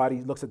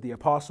 Everybody looks at the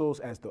apostles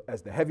as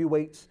the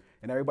heavyweights,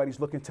 and everybody's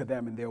looking to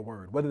them in their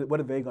word. What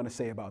are they going to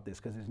say about this?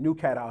 Because there's new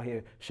cat out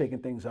here shaking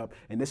things up,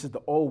 and this is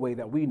the old way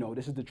that we know.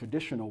 This is the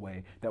traditional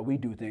way that we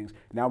do things.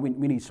 Now we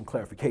need some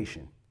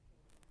clarification.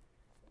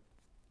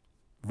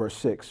 Verse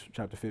 6,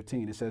 chapter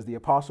 15, it says, the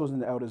apostles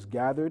and the elders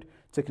gathered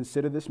to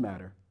consider this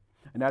matter,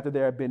 and after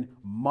there had been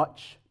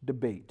much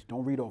debate,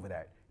 don't read over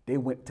that, they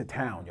went to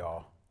town,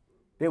 y'all.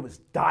 There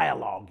was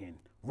dialoguing,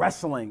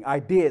 wrestling,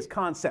 ideas,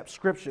 concepts,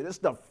 scripture, this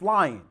stuff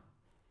flying.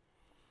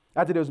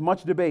 After there was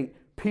much debate,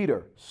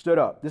 Peter stood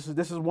up. This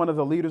is one of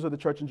the leaders of the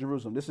church in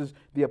Jerusalem. This is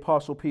the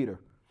apostle Peter.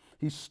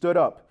 He stood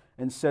up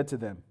and said to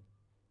them,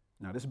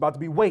 now this is about to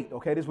be weight,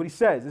 okay? This is what he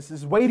says. This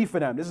is weighty for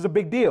them. This is a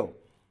big deal.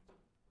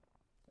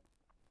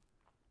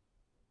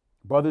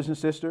 Brothers and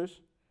sisters,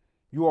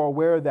 you are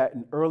aware that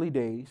in early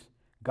days,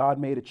 God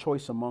made a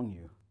choice among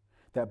you,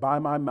 that by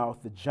my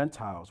mouth the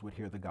Gentiles would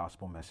hear the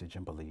gospel message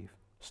and believe.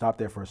 Stop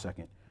there for a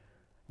second.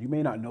 You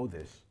may not know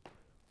this,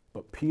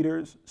 but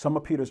some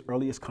of Peter's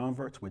earliest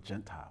converts were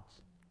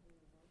Gentiles.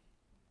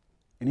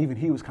 And even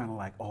he was kind of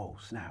like, oh,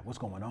 snap, what's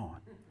going on?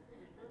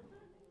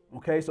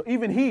 Okay, so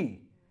even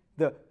he,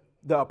 the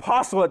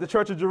apostle at the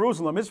church of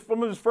Jerusalem,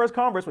 some of his first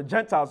converts were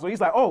Gentiles. So he's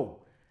like,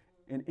 oh,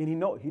 and he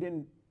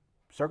didn't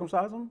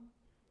circumcise them.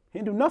 He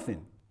didn't do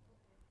nothing.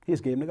 He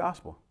just gave them the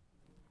gospel.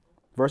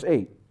 Verse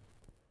 8,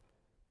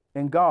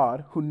 and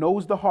God, who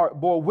knows the heart,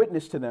 bore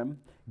witness to them,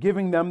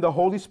 giving them the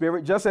Holy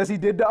Spirit just as he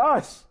did to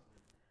us.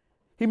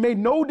 He made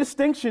no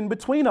distinction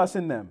between us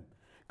and them,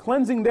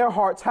 cleansing their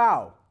hearts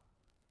how?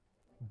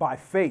 By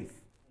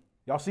faith.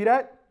 Y'all see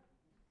that?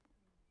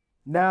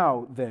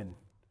 Now then,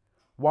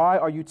 why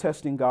are you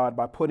testing God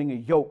by putting a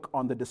yoke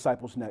on the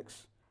disciples'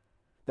 necks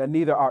that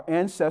neither our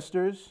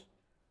ancestors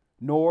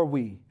nor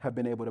we have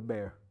been able to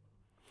bear?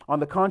 On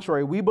the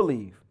contrary, we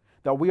believe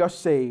that we are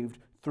saved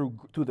through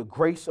the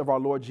grace of our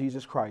Lord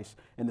Jesus Christ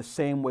in the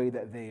same way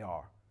that they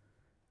are.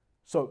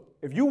 So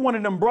if you one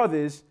of them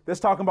brothers that's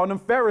talking about them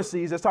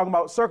Pharisees, that's talking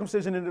about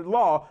circumcision in the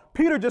law,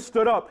 Peter just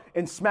stood up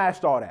and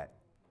smashed all that.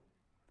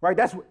 Right?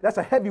 That's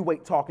a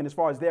heavyweight talking as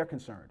far as they're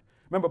concerned.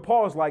 Remember,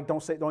 Paul's like,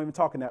 don't even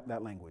talk in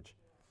that language.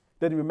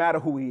 Doesn't even matter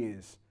who he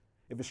is.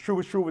 If it's true,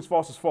 it's true. If it's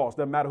false, it's false.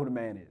 Doesn't matter who the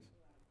man is.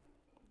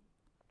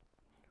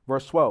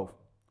 Verse 12.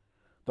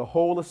 The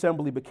whole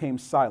assembly became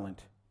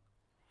silent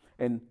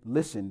and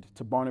listened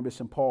to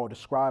Barnabas and Paul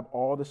describe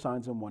all the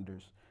signs and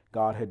wonders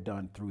God had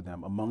done through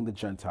them among the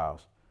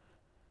Gentiles.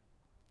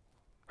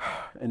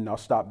 And I'll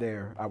stop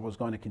there. I was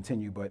going to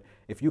continue, but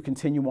if you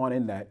continue on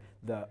in that,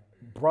 the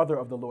brother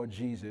of the Lord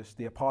Jesus,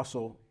 the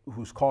apostle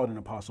who's called an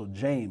apostle,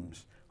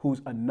 James,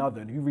 who's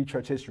another, and you read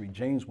church history,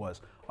 James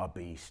was a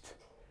beast.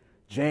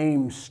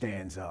 James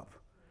stands up,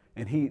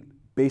 and he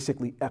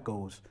basically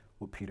echoes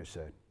what Peter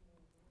said.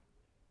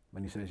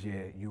 When he says,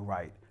 yeah, you're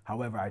right.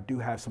 However, I do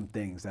have some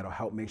things that'll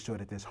help make sure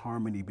that there's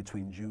harmony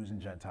between Jews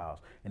and Gentiles.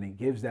 And he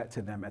gives that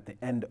to them at the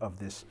end of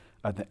this,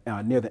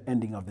 near the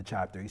ending of the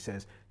chapter. He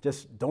says,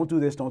 just don't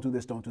do this, don't do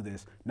this, don't do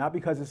this. Not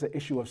because it's an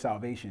issue of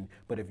salvation,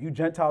 but if you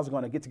Gentiles are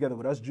going to get together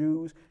with us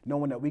Jews,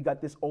 knowing that we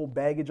got this old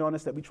baggage on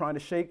us that we're trying to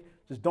shake,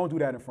 just don't do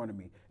that in front of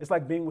me. It's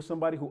like being with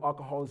somebody who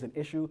alcohol is an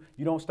issue.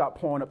 You don't stop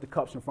pouring up the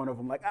cups in front of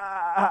them like,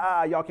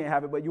 y'all can't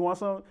have it, but you want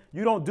some?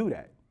 You don't do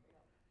that.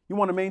 You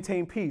want to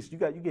maintain peace. You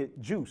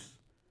get juice,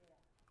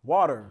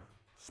 water,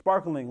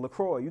 sparkling,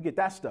 LaCroix. You get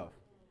that stuff.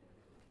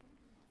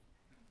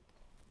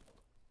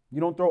 You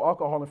don't throw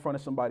alcohol in front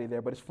of somebody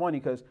there. But it's funny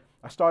because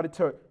I started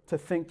to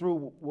think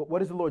through what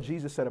does the Lord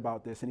Jesus said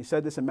about this. And he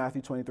said this in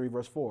Matthew 23,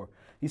 verse 4.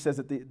 He says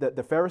that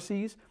the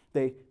Pharisees,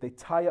 they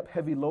tie up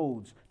heavy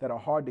loads that are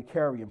hard to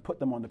carry and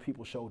put them on the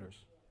people's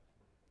shoulders.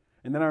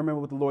 And then I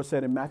remember what the Lord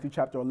said in Matthew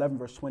chapter 11,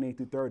 verse 28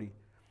 through 30.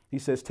 He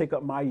says, take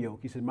up my yoke.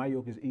 He says, my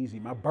yoke is easy.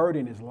 My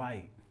burden is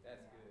light.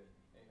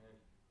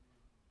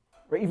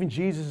 Right? Even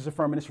Jesus is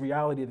affirming this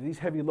reality that these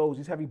heavy loads,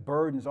 these heavy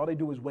burdens, all they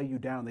do is weigh you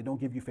down. They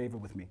don't give you favor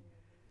with me.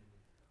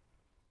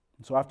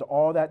 And so after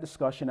all that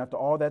discussion, after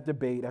all that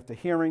debate, after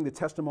hearing the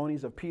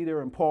testimonies of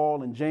Peter and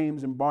Paul and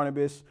James and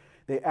Barnabas,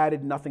 they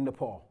added nothing to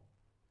Paul.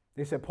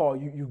 They said, Paul,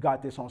 you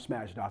got this on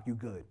smash, Doc. You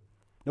good.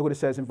 Look what it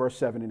says in verse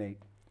 7 and 8.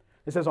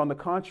 It says, on the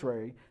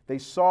contrary, they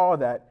saw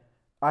that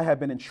I had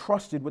been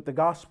entrusted with the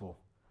gospel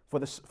for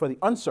the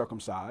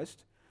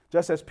uncircumcised,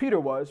 just as Peter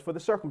was for the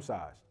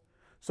circumcised.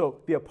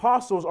 So the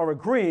apostles are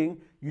agreeing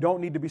you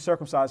don't need to be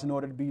circumcised in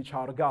order to be a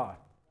child of God.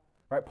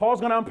 Right? Paul's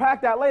going to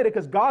unpack that later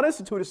because God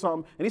instituted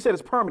something, and he said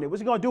it's permanent.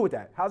 What's he going to do with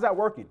that? How's that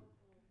working?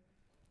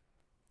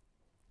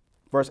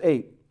 Verse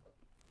 8,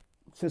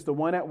 since the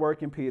one at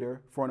work in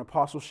Peter for an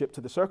apostleship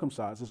to the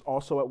circumcised is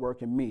also at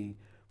work in me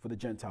for the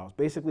Gentiles.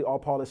 Basically, all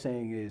Paul is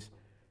saying is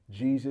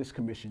Jesus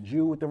commissioned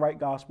you with the right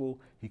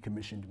gospel. He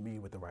commissioned me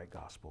with the right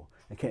gospel.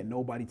 And can't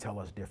nobody tell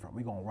us different.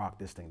 We're going to rock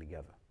this thing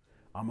together.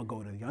 I'm going to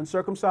go to the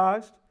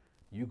uncircumcised.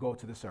 You go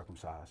to the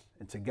circumcised.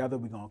 And together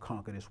we're going to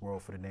conquer this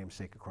world for the name's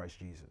sake of Christ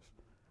Jesus.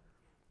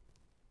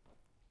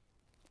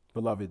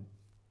 Beloved,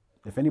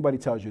 if anybody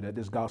tells you that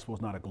this gospel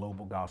is not a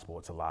global gospel,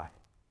 it's a lie.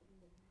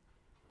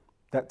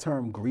 That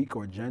term Greek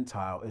or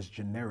Gentile is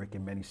generic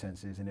in many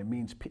senses, and it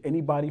means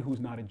anybody who's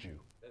not a Jew.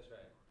 That's right.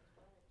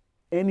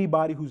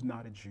 Anybody who's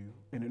not a Jew.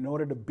 And in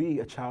order to be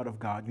a child of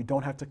God, you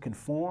don't have to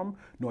conform,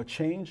 nor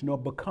change, nor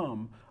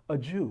become a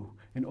Jew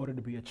in order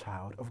to be a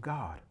child of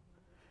God.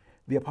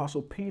 The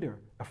Apostle Peter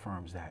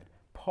affirms that.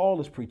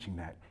 Paul is preaching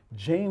that.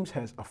 James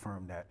has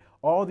affirmed that.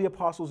 All the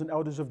apostles and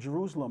elders of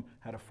Jerusalem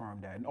had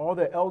affirmed that. And all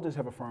the elders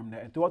have affirmed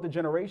that. And throughout the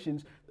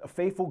generations, a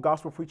faithful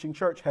gospel preaching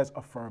church has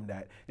affirmed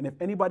that. And if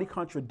anybody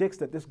contradicts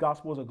that this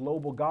gospel is a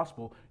global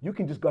gospel, you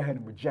can just go ahead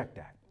and reject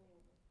that.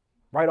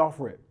 Right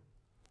off rip.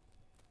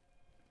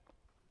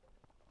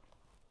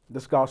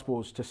 This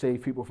gospel is to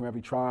save people from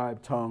every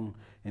tribe, tongue,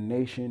 and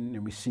nation.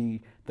 And we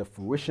see the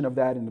fruition of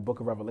that in the book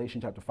of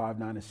Revelation, chapter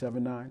 5:9 and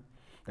 7:9.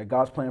 That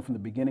God's plan from the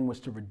beginning was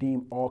to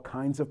redeem all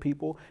kinds of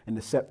people and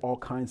to set all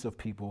kinds of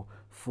people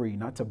free,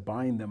 not to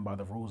bind them by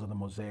the rules of the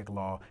Mosaic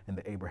law and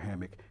the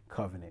Abrahamic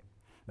covenant.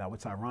 Now,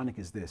 what's ironic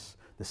is this: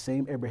 the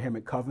same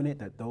Abrahamic covenant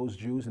that those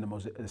Jews and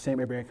the same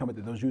Abrahamic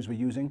covenant that those Jews were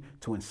using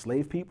to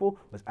enslave people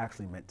was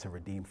actually meant to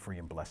redeem, free,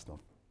 and bless them.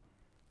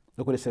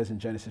 Look what it says in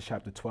Genesis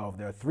chapter 12.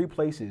 There are three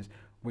places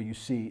where you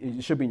see,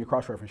 it should be in your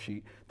cross-reference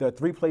sheet, there are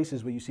three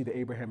places where you see the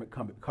Abrahamic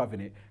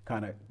covenant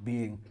kind of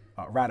being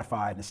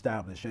ratified and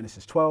established.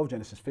 Genesis 12,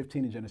 Genesis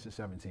 15, and Genesis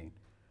 17.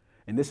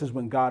 And this is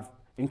when God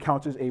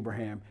encounters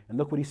Abraham. And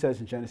look what he says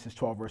in Genesis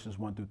 12, verses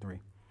 1 through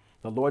 3.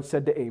 The Lord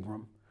said to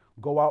Abram,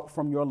 go out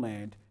from your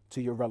land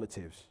to your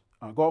relatives.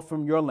 Go out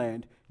from your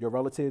land, your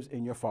relatives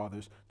and your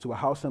fathers, to a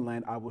house and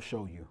land I will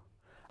show you.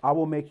 I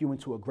will make you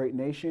into a great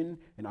nation,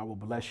 and I will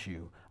bless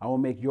you. I will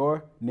make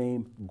your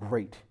name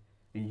great,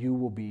 and you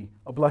will be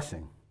a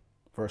blessing.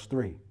 Verse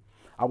 3,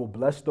 I will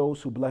bless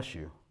those who bless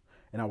you,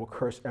 and I will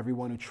curse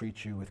everyone who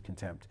treats you with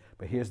contempt.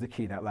 But here's the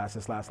key,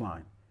 this last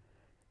line.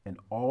 And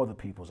all the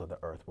peoples of the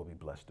earth will be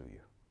blessed through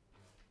you.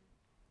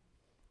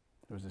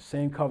 It was the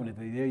same covenant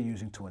that they're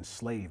using to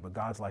enslave, but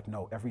God's like,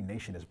 no, every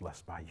nation is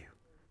blessed by you,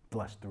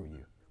 blessed through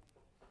you.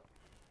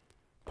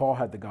 Paul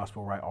had the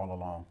gospel right all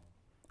along.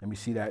 And we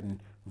see that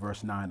in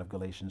verse 9 of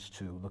Galatians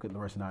 2. Look at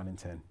verse 9 and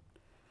 10.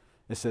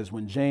 It says,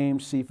 when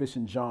James, Cephas,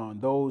 and John,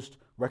 those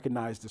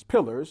recognized as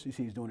pillars, you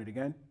see he's doing it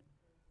again.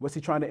 What's he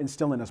trying to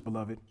instill in us,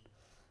 beloved?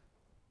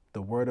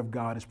 The word of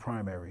God is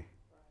primary.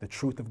 The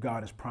truth of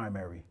God is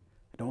primary.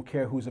 I don't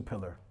care who's a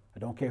pillar. I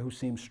don't care who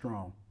seems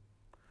strong.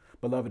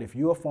 Beloved, if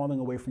you are falling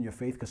away from your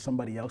faith because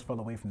somebody else fell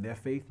away from their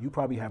faith, you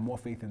probably have more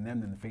faith in them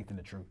than the faith in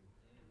the truth.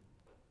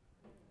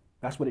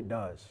 That's what it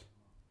does.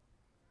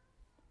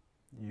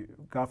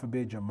 God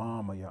forbid your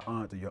mom or your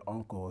aunt or your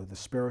uncle or the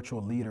spiritual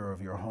leader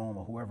of your home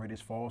or whoever it is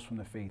falls from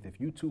the faith.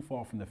 If you too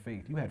fall from the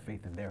faith, you had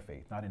faith in their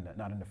faith, not in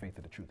the faith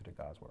of the truth of the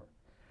God's word.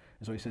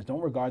 And so he says, don't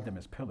regard them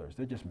as pillars.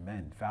 They're just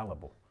men,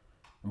 fallible.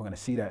 And we're going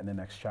to see that in the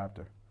next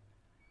chapter.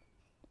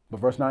 But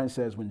verse 9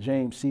 says, when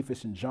James,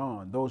 Cephas, and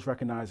John, those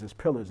recognized as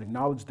pillars,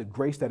 acknowledged the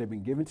grace that had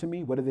been given to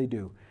me, what did they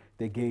do?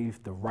 They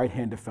gave the right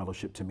hand of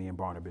fellowship to me and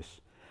Barnabas,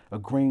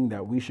 agreeing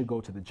that we should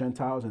go to the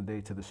Gentiles and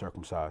they to the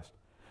circumcised.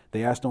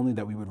 They asked only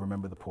that we would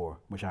remember the poor,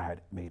 which I had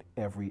made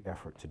every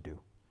effort to do.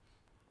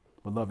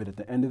 Beloved, at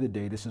the end of the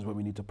day, this is what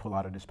we need to pull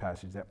out of this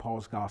passage, that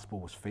Paul's gospel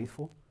was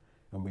faithful,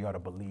 and we ought to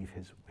believe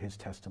his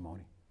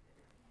testimony.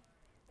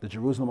 The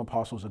Jerusalem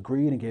apostles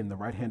agreed and gave him the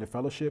right hand of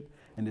fellowship,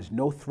 and there's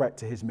no threat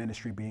to his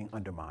ministry being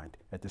undermined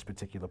at this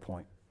particular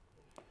point.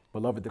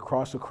 Beloved, the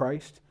cross of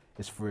Christ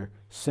is for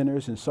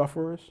sinners and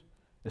sufferers,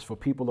 it's for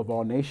people of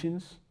all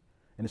nations,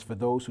 and it's for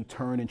those who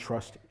turn and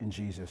trust in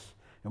Jesus.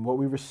 And what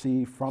we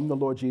receive from the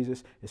Lord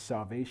Jesus is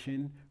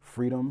salvation,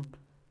 freedom,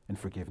 and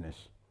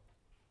forgiveness.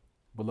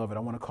 Beloved,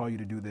 I want to call you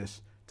to do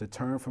this, to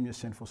turn from your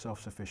sinful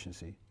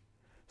self-sufficiency.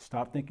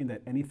 Stop thinking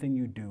that anything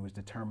you do is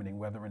determining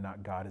whether or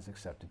not God has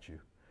accepted you,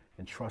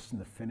 and trust in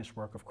the finished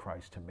work of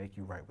Christ to make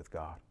you right with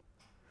God.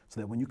 So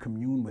that when you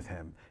commune with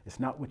him, it's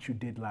not what you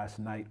did last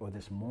night or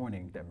this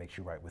morning that makes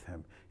you right with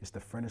him. It's the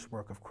finished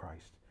work of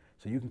Christ.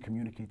 So you can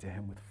communicate to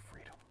him with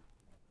freedom.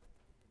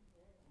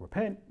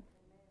 Repent,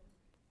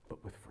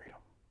 but with freedom.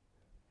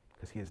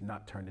 Because he has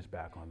not turned his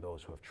back on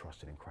those who have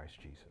trusted in Christ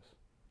Jesus.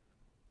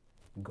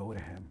 Go to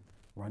him.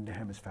 Run to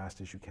him as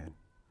fast as you can.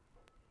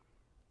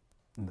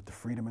 And let the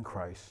freedom in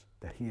Christ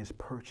that he has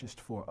purchased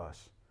for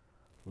us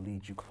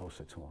lead you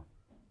closer to him.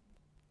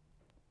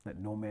 Let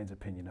no man's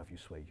opinion of you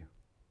sway you.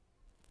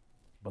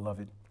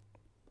 Beloved,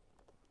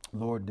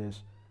 Lord,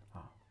 there's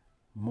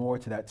more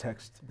to that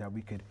text that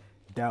we could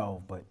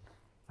delve, but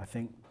I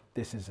think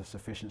this is a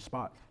sufficient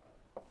spot.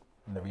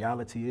 And the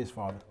reality is,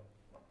 Father,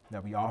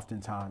 that we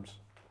oftentimes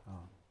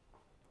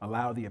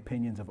allow the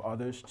opinions of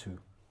others to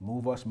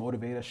move us,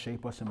 motivate us,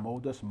 shape us, and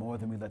mold us more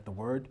than we let the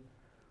word.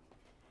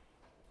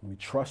 We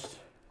trust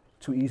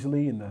too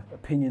easily in the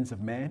opinions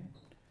of man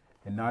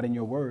and not in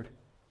your word.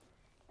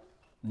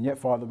 And yet,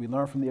 Father, we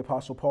learn from the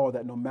Apostle Paul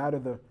that no matter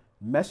the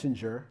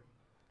messenger,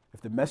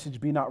 if the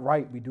message be not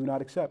right, we do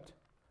not accept.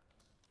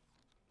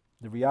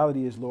 The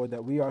reality is, Lord,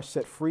 that we are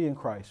set free in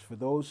Christ. For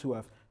those who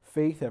have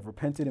faith, have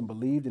repented and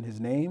believed in his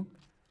name,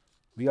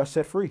 we are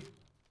set free.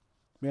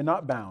 We are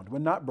not bound. We're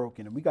not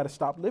broken. And we got to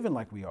stop living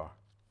like we are.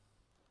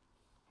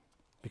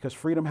 Because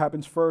freedom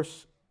happens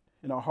first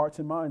in our hearts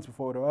and minds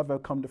before it'll ever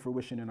come to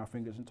fruition in our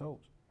fingers and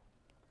toes.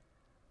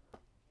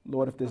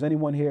 Lord, if there's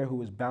anyone here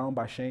who is bound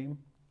by shame,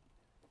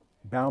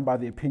 bound by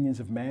the opinions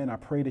of man, I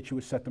pray that you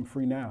would set them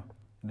free now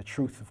in the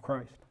truth of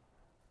Christ.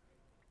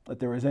 If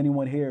there is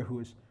anyone here who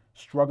is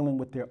struggling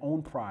with their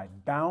own pride,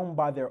 bound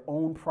by their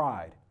own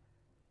pride,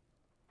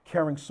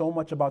 caring so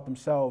much about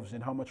themselves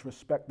and how much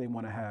respect they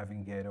want to have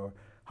and get, or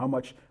how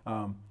much,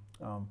 how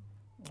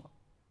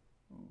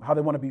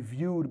they want to be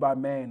viewed by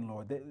man,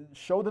 Lord.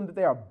 Show them that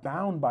they are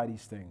bound by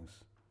these things.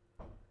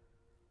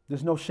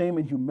 There's no shame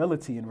in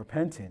humility and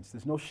repentance.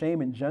 There's no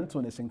shame in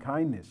gentleness and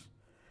kindness.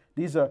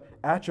 These are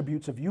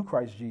attributes of you,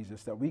 Christ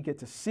Jesus, that we get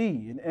to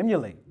see and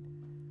emulate.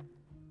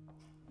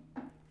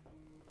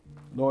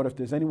 Lord, if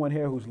there's anyone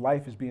here whose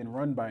life is being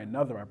run by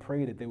another, I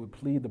pray that they would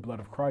plead the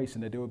blood of Christ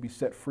and that they would be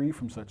set free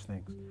from such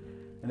things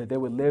and that they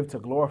would live to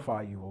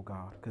glorify you, oh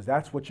God, because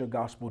that's what your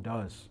gospel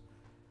does.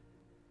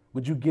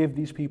 Would you give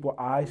these people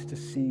eyes to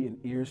see and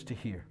ears to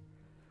hear?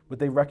 Would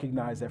they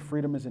recognize that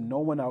freedom is in no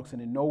one else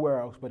and in nowhere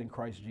else but in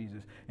Christ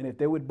Jesus? And if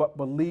they would but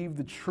believe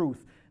the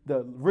truth,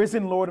 the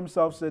risen Lord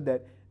himself said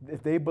that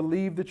if they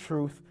believe the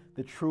truth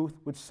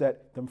would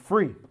set them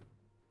free.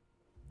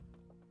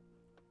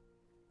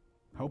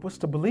 Help us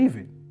to believe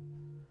it.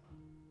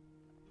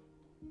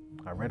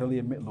 I readily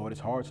admit, Lord,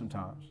 it's hard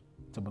sometimes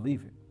to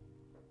believe it.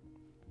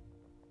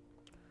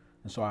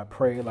 And so I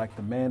pray like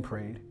the man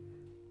prayed,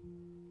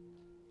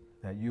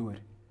 that you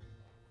would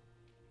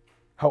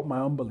help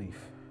my unbelief,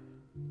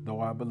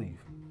 though I believe,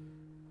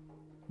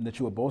 and that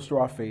you would bolster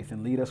our faith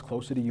and lead us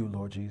closer to you,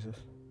 Lord Jesus.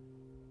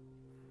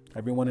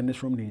 Everyone in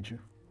this room needs you.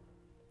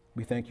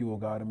 We thank you, O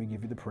God, and we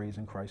give you the praise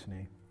in Christ's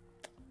name.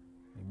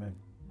 Amen.